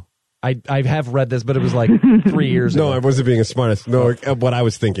know. I have read this, but it was like 3 years ago. No, I wasn't being a smartass. No, what I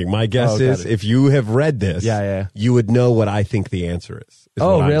was thinking. My guess got is it. if you have read this, you would know what I think the answer is.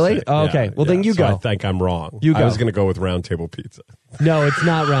 Oh, what I'm really? saying. Oh, okay. Well, then you So go. I think I'm wrong. You go. I was going to go with Round Table Pizza. No, it's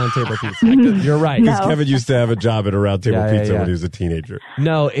not Round Table Pizza. You're right. Because Kevin used to have a job at a Round Table Yeah, Pizza yeah. when he was a teenager.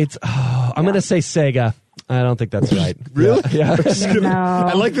 No, it's. I'm going to say Sega. I don't think that's right. Really? Yeah.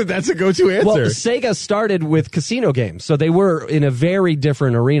 I like that that's a go-to answer. Well, Sega started with casino games, so they were in a very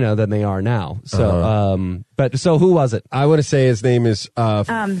different arena than they are now. So, so who was it? I want to say his name is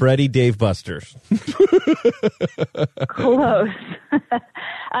Freddie Dave Busters. Close.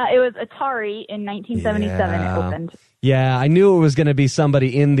 It was Atari in 1977. It opened. Yeah, I knew it was going to be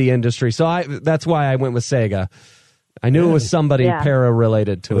somebody in the industry, so that's why I went with Sega. I knew it was somebody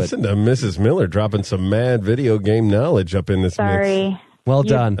para-related to Listen to Mrs. Miller dropping some mad video game knowledge up in this Sorry. mix. Well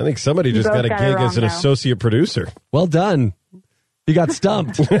done. I think somebody You just both got a got it gig wrong as an now. associate producer. Well done. You got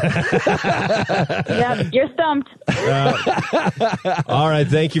stumped. Yep, you're stumped. All right,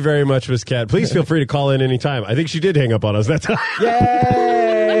 thank you very much, Miss Cat. Please feel free to call in anytime. I think she did hang up on us that time.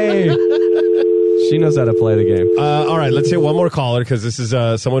 Yay! She knows how to play the game. All right, let's hit one more caller because this is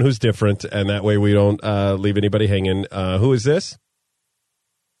someone who's different, and that way we don't leave anybody hanging. Who is this?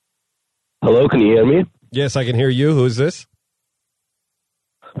 Hello, can you hear me? Yes, I can hear you. Who is this?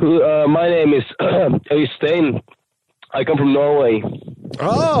 My name is Øystein. I come from Norway.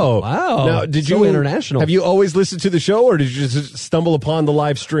 Oh, wow! Now, did So you international? Have you always listened to the show, or did you just stumble upon the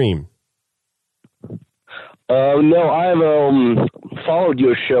live stream? No, I've followed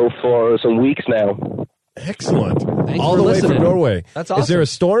your show for some weeks now. Excellent. Thanks All for the way listening. from Norway. That's Is there awesome. a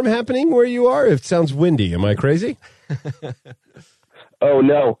storm happening where you are? It sounds windy. Am I crazy? Oh,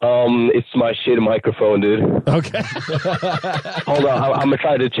 no. It's my shit microphone, dude. Okay. Hold on. I'm going to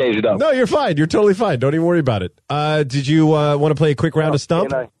try to change it up. No, you're fine. You're totally fine. Don't even worry about it. Did you want to play a quick round of Stump?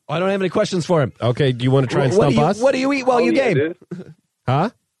 Can I don't have any questions for him. Okay. Do you want to try and What stump do you- us? what do you eat while you game? Dude.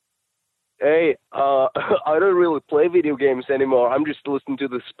 Huh? Hey, I don't really play video games anymore. I'm just listening to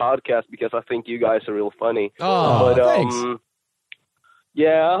this podcast because I think you guys are real funny. Oh, thanks.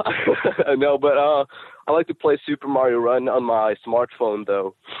 Yeah, no, but I like to play Super Mario Run on my smartphone,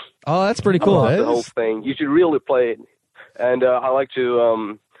 though. Oh, that's pretty I cool. love the whole thing. You should really play it. And I like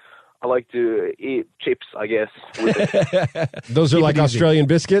to eat chips, I guess. With it. Those are Keep like it easy. Australian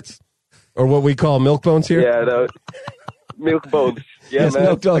biscuits, or what we call milk bones here. Yeah, the milk bones. Yeah, Yes, man.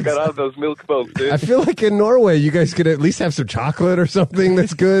 milk dogs. I got out those milk bones, dude. I feel like in Norway, you guys could at least have some chocolate or something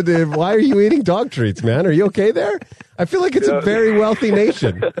that's good. Why are you eating dog treats, man? Are you okay there? I feel like it's a very wealthy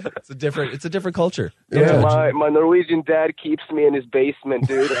nation. It's a different culture. Yeah, my Norwegian dad keeps me in his basement,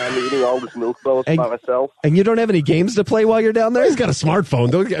 dude. I'm eating all this milk bones by myself. And you don't have any games to play while you're down there? He's got a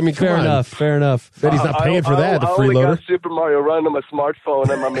smartphone. Come fair on. Fair enough. Bet he's not paying for that, the I only freeloader. got Super Mario Run on my smartphone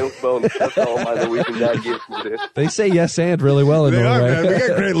and my milk bones. That's all my Norwegian dad gives me, dude. They say yes and really well in They are, Norway. man. We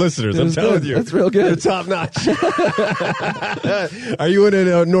got great listeners. I'm telling good. you. That's real good. They're top notch. Are you in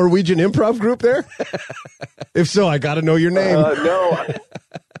a Norwegian improv group there? If so, I got to know your name. No,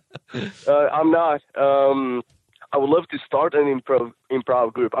 I'm not. I would love to start an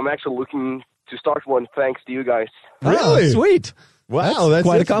improv group. I'm actually looking to start one thanks to you guys. Really? Sweet. Wow, that's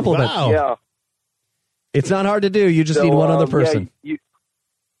quite a compliment. Wow. Yeah. It's not hard to do. You just need one other person.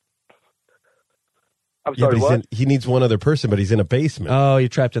 I'm sorry, but what? he needs one other person, but he's in a basement. Oh, you're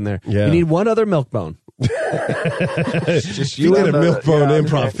trapped in there. Yeah. You need one other milk bone. If you did a milk bone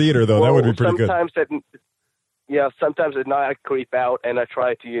improv theater, though, that would be pretty good. Sometimes at night I creep out and I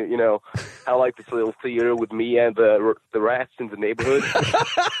try to, I like this little theater with me and the rats in the neighborhood.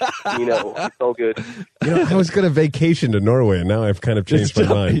 It's all good. I was going to vacation to Norway, and now I've kind of changed my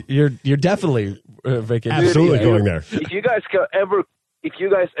mind. You're definitely vacationing. Absolutely going there. If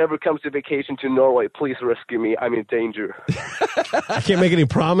you guys ever come to vacation to Norway, please rescue me. I'm in danger. I can't make any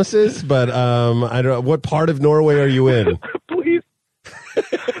promises, but I don't. What part of Norway are you in? Please.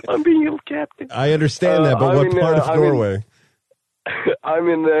 I'm being ill captain. I understand that, but what part of Norway? I'm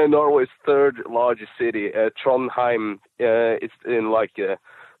in Norway's third largest city, Trondheim. It's in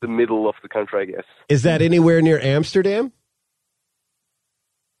the middle of the country, I guess. Is that anywhere near Amsterdam?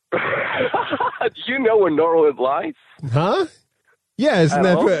 Do you know where Norway lies? Huh? Yeah, isn't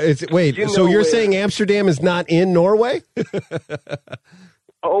that? Wait, so you're saying Amsterdam is not in Norway?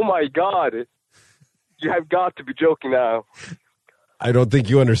 Oh my God! You have got to be joking now. I don't think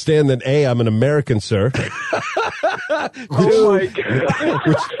you understand that. A, I'm an American, sir. Oh my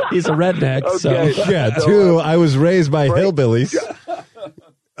God! He's a redneck. Okay. So Yeah. Two, I was raised by hillbillies.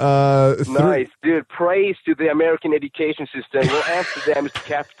 Nice, dude. Praise to the American education system. Well, Amsterdam is the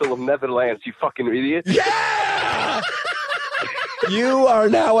capital of Netherlands, you fucking idiot. Yeah! You are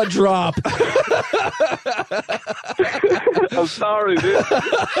now a drop. I'm sorry, dude.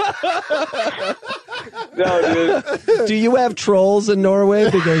 No, dude. Do you have trolls in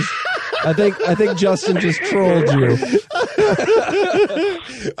Norway? Because I think Justin just trolled you.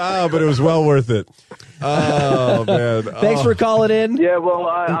 But it was well worth it. Oh man! Thanks for calling in. Yeah,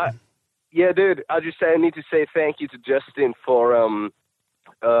 well, yeah, dude. I need to say thank you to Justin for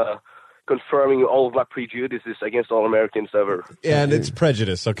confirming all of my prejudices against all Americans ever. Yeah, and it's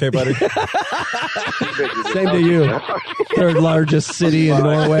prejudice, okay, buddy? Same to you. Third largest city in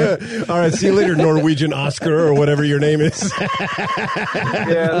Norway. All right, see you later, Norwegian Oscar or whatever your name is.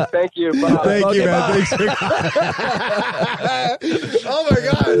 Yeah, thank you. Bye. Thank you, man. Thanks. Oh my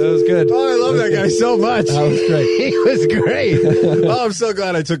God, that was good. Oh, I love that guy so much. That was great. He was great. Oh, I'm so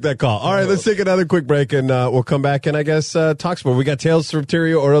glad I took that call. All right, let's take another quick break, and we'll come back and I guess talk some more. We got Tales from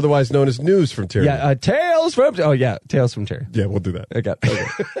Tyria, or otherwise known as News from Tyria. Yeah, Tales from. Oh yeah, Tales from Tyria. Yeah, we'll do that. Okay.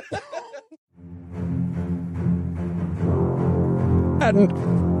 And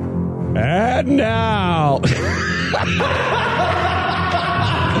now.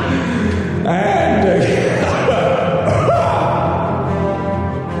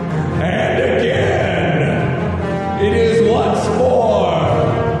 And again, it is once more,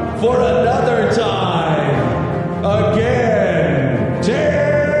 for another time, again, Tales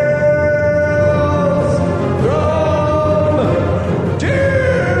from Tyria.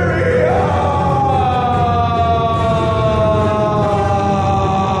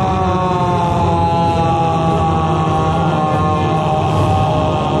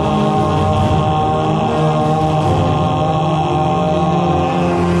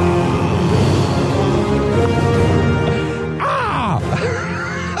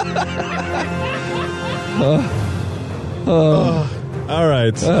 All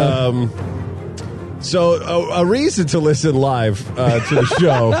right. So a reason to listen live to the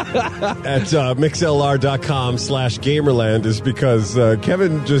show at mixlr.com/gamerland is because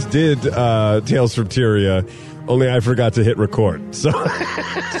Kevin just did Tales from Tyria, only I forgot to hit record. So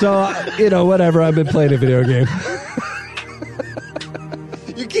whatever. I've been playing a video game.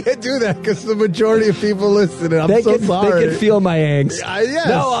 You can't do that because the majority of people listening. I'm so sorry. They can feel my angst. Yes.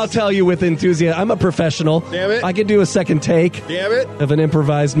 No, I'll tell you with enthusiasm. I'm a professional. Damn it. I can do a second take. Damn it. Of an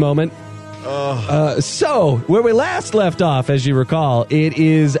improvised moment. So, where we last left off, as you recall, it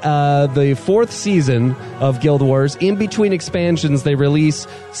is the 4th season of Guild Wars. In between expansions, they release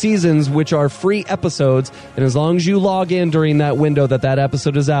seasons which are free episodes, and as long as you log in during that window that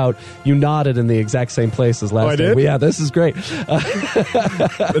episode is out, you nodded in the exact same place as last time. I did? Yeah, this is great.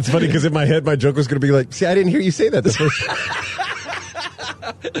 It's funny because in my head, my joke was going to be like, see, I didn't hear you say that the first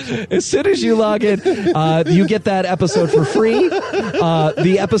As soon as you log in, you get that episode for free.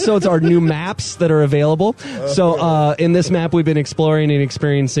 The episodes are new maps that are available. So in this map, we've been exploring and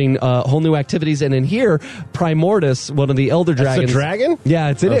experiencing whole new activities. And in here, Primordius, one of the Elder Dragons. That's a dragon? Yeah,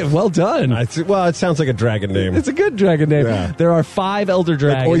 it's in it. Well done. Well, it sounds like a dragon name. It's a good dragon name. Yeah. There are 5 Elder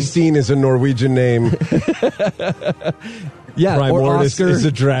Dragons. Like Oystein is a Norwegian name. Yeah, Primordius is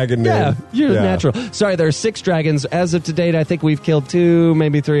a dragon name. Yeah, you're natural. Sorry, there are 6 dragons. As of to date, I think we've killed 2,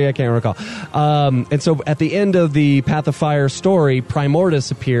 maybe 3, I can't recall. And so at the end of the Path of Fire story,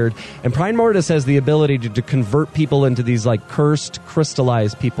 Primordius appeared, and Primordius has the ability to convert people into these like cursed,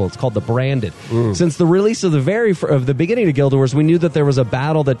 crystallized people. It's called the Branded. Since the release of the beginning of Guild Wars, we knew that there was a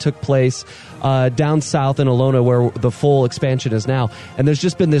battle that took place down south in Alona where the full expansion is now, and there's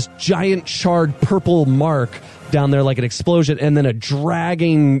just been this giant charred purple mark down there like an explosion, and then a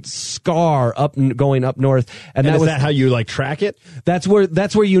dragging scar going up north. And is that how you like track it? That's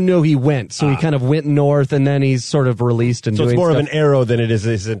where you know he went. So he kind of went north, and then he's sort of released and so doing it's more stuff. of an arrow than it is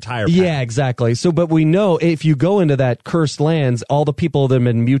his entire path. Yeah, exactly. So, but we know if you go into that cursed lands, all the people that have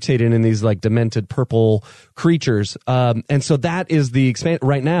been mutated in these like demented purple creatures. And so that is the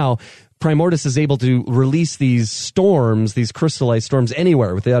right now. Primordius is able to release these storms, these crystallized storms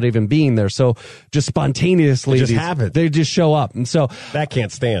anywhere without even being there. So just spontaneously, they just show up. And so that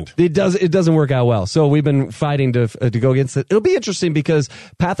can't stand. It doesn't work out well. So we've been fighting to go against it. It'll be interesting because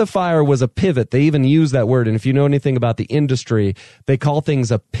Path of Fire was a pivot. They even use that word. And if you know anything about the industry, they call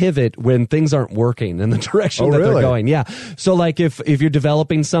things a pivot when things aren't working in the direction that they're going. Yeah. So like if you're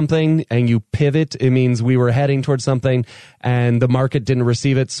developing something and you pivot, it means we were heading towards something and the market didn't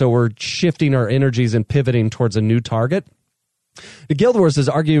receive it. So we're shifting our energies and pivoting towards a new target. The Guild Wars has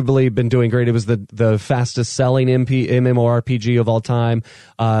arguably been doing great. It was the fastest selling MMORPG of all time.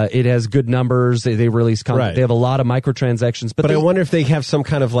 It has good numbers. They release content. Right. They have a lot of microtransactions. But I wonder if they have some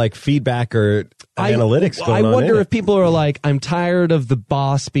kind of like feedback or analytics going on. I wonder if people are like, I'm tired of the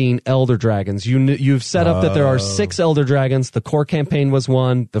boss being Elder Dragons. You've set up that there are 6 Elder Dragons. The core campaign was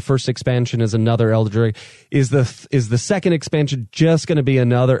one. The first expansion is another Elder Dragon. Is the second expansion just going to be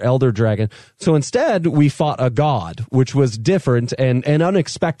another Elder Dragon? So instead, we fought a god, which was different and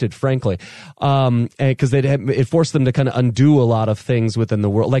unexpected, frankly, because it forced them to kind of undo a lot of things within the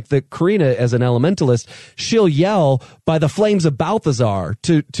world. Like the Karina, as an elementalist, she'll yell by the flames of Balthazar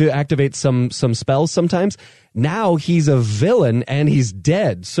to activate some spells sometimes. Now he's a villain and he's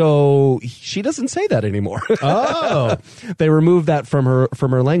dead, so she doesn't say that anymore. Oh, they removed that from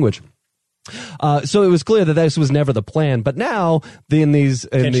her language. So it was clear that this was never the plan, but now can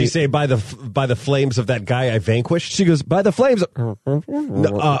she say by the flames of that guy I vanquished? She goes by the flames. No,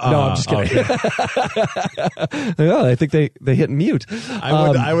 I'm just kidding. I think they hit mute.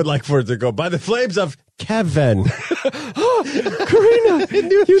 I would like for it to go by the flames of Kevin. Karina,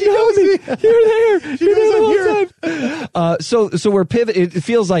 you know me. You're there. You're there the whole time. So we're pivoting. It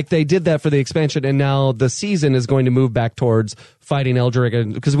feels like they did that for the expansion, and now the season is going to move back towards fighting Elder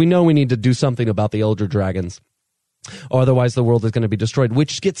Dragons because we know we need to do something about the Elder Dragons. Or otherwise the world is going to be destroyed,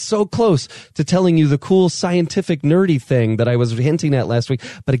 which gets so close to telling you the cool scientific nerdy thing that I was hinting at last week.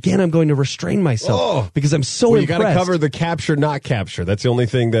 But again, I'm going to restrain myself because I'm so impressed. You got to cover the capture, not capture. That's the only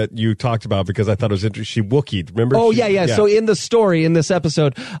thing that you talked about because I thought it was interesting. She Wookieed, remember? Oh, yeah. So in the story, in this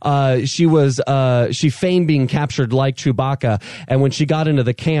episode, she feigned being captured like Chewbacca. And when she got into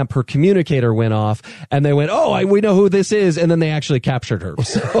the camp, her communicator went off and they went, we know who this is. And then they actually captured her.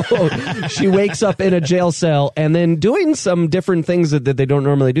 So she wakes up in a jail cell and then doing some different things that they don't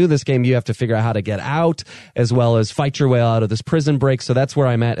normally do this game. You have to figure out how to get out as well as fight your way out of this prison break. So that's where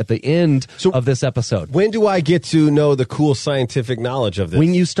I'm at the end of this episode. When do I get to know the cool scientific knowledge of this?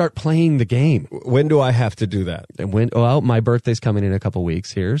 When you start playing the game. When do I have to do that? My birthday's coming in a couple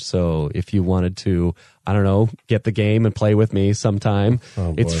weeks here. So if you wanted to, I don't know, get the game and play with me sometime.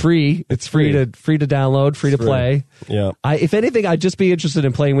 It's free. It's free to download, free to play. Yeah. If anything, I'd just be interested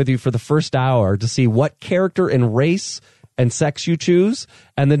in playing with you for the first hour to see what character and race and sex you choose,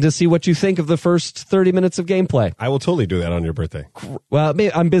 and then to see what you think of the first 30 minutes of gameplay. I will totally do that on your birthday. Well,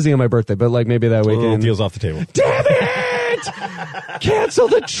 I'm busy on my birthday, but like maybe that weekend. Deal's off the table. Damn it! Cancel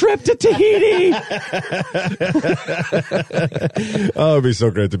the trip to Tahiti. Oh, it'd be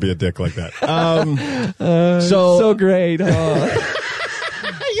so great to be a dick like that. So great.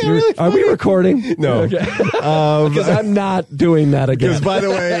 really Are we recording? No. Okay. Because I'm not doing that again. Because, by the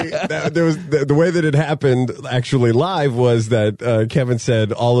way, there was the way that it happened actually live was that Kevin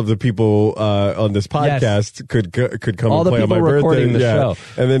said all of the people on this podcast could come all and play on my birthday. Recording the show.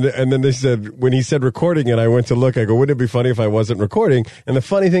 And then they said, when he said recording, and I went to look, I go, wouldn't it be funny if I wasn't recording? And the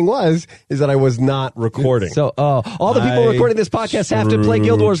funny thing is that I was not recording. So, all the people recording this podcast have to play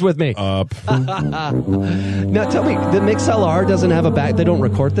Guild Wars with me. Now, tell me, the MixLR doesn't have a back. They don't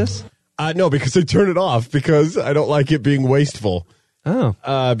record this? No, because I turn it off because I don't like it being wasteful.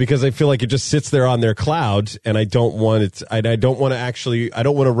 Oh, because I feel like it just sits there on their cloud, and I don't want it. I don't want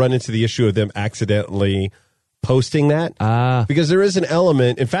to run into the issue of them accidentally posting that. Because there is an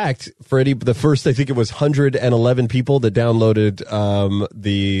element. In fact, Freddie, the first, I think it was 111 people that downloaded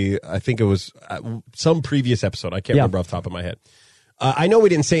I think it was some previous episode. I can't remember off the top of my head. I know we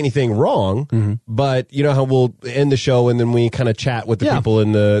didn't say anything wrong, but you know how we'll end the show and then we kind of chat with the people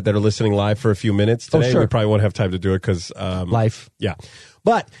that are listening live for a few minutes today. We probably won't have time to do it because life. Yeah.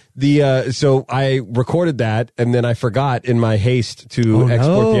 But so I recorded that, and then I forgot in my haste to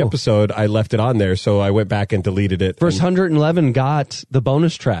export the episode. I left it on there, so I went back and deleted it. First 111 got the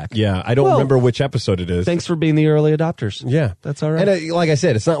bonus track. Yeah, I don't remember which episode it is. Thanks for being the early adopters. Yeah, that's all right. And like I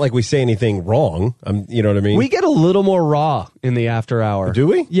said, it's not like we say anything wrong. You know what I mean? We get a little more raw in the after hour. Do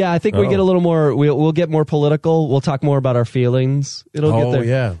we? Yeah, I think we get a little more. We'll get more political. We'll talk more about our feelings. It'll get there.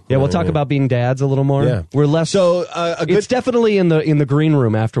 Yeah. Yeah, we'll talk about being dads a little more. Yeah, we're less. So it's definitely in the green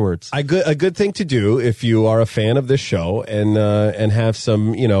room afterwards. A good thing to do if you are a fan of this show and have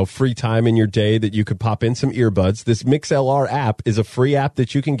some free time in your day that you could pop in some earbuds. This MixLR app is a free app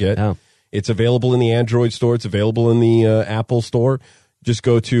that you can get. Oh. It's available in the Android store. It's available in the Apple store. Just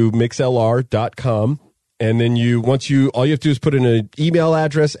go to mixlr.com, and then all you have to do is put in an email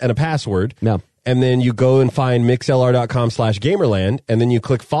address and a password. No. And then you go and find mixlr.com/Gamerland, and then you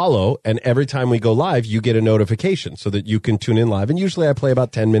click follow, and every time we go live, you get a notification so that you can tune in live. And usually I play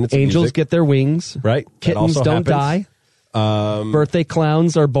about 10 minutes Angels of music. get their wings. Right. Kittens don't die. Birthday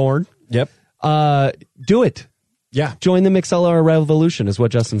clowns are born. Yep. Do it. Yeah. Join the MixLR revolution is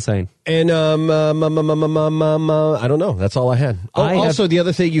what Justin's saying. And I don't know. That's all I had. Also, the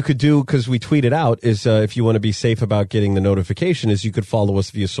other thing you could do, because we tweeted out, is if you want to be safe about getting the notification, is you could follow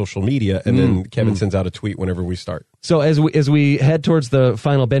us via social media, and then Kevin sends out a tweet whenever we start. So as we head towards the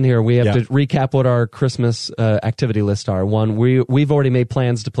final bin here, we have to recap what our Christmas activity lists are. One, we've already made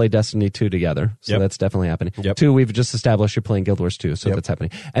plans to play Destiny 2 together, so that's definitely happening. Yep. 2, we've just established you're playing Guild Wars 2, so that's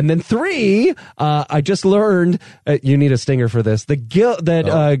happening. And then 3, I just learned you need a stinger for this.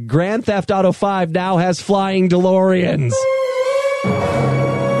 Grand Theft Auto 5 now has flying DeLoreans.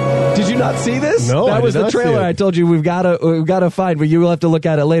 Did you not see this? No, that was the trailer. I told you we've got to find, but you will have to look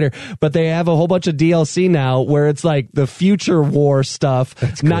at it later. But they have a whole bunch of DLC now where it's like the future war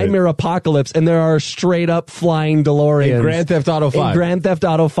stuff, Nightmare Apocalypse, and there are straight up flying DeLoreans. In Grand Theft Auto 5. In Grand Theft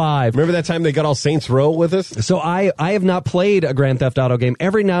Auto 5. Remember that time they got all Saints Row with us? So I have not played a Grand Theft Auto game.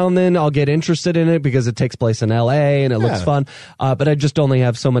 Every now and then I'll get interested in it because it takes place in LA and it looks fun. But I just only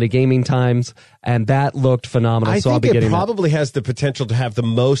have so many gaming times, and that looked phenomenal. I so think I'll be getting probably has the potential to have the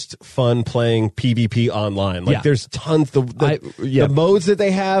most fun playing PvP online. Like there's tons. The modes that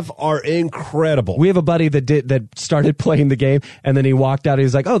they have are incredible. We have a buddy that started playing the game, and then he walked out.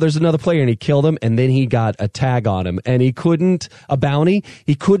 He's like, "Oh, there's another player," and he killed him. And then he got a tag on him, and he couldn't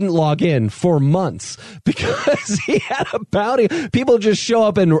log in for months because he had a bounty. People just show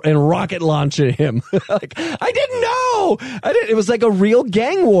up and rocket launch at him. Like, I didn't know. It was like a real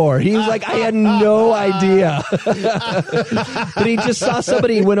gang war. He was like, I had no idea. But he just saw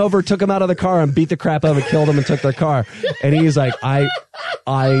somebody, went over, took him out of the car and beat the crap out of him, killed him, and took their car. And he's like, I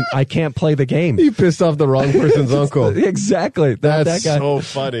can't play the game. He pissed off the wrong person's uncle. Exactly. That's that guy. so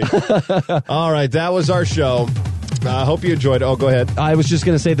funny. All right, that was our show. I hope you enjoyed it. Oh, go ahead. I was just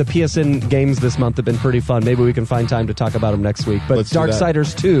going to say the PSN games this month have been pretty fun. Maybe we can find time to talk about them next week. But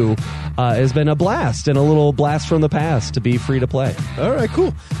Darksiders 2 has been a blast, and a little blast from the past to be free to play. All right,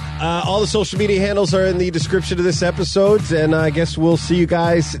 cool. All the social media handles are in the description of this episode, and I guess we'll see you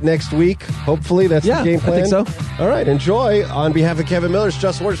guys next week. Hopefully, that's the game plan. I think so. All right, enjoy. On behalf of Kevin Miller, it's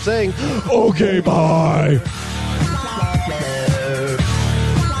Justin Worth saying, okay, bye.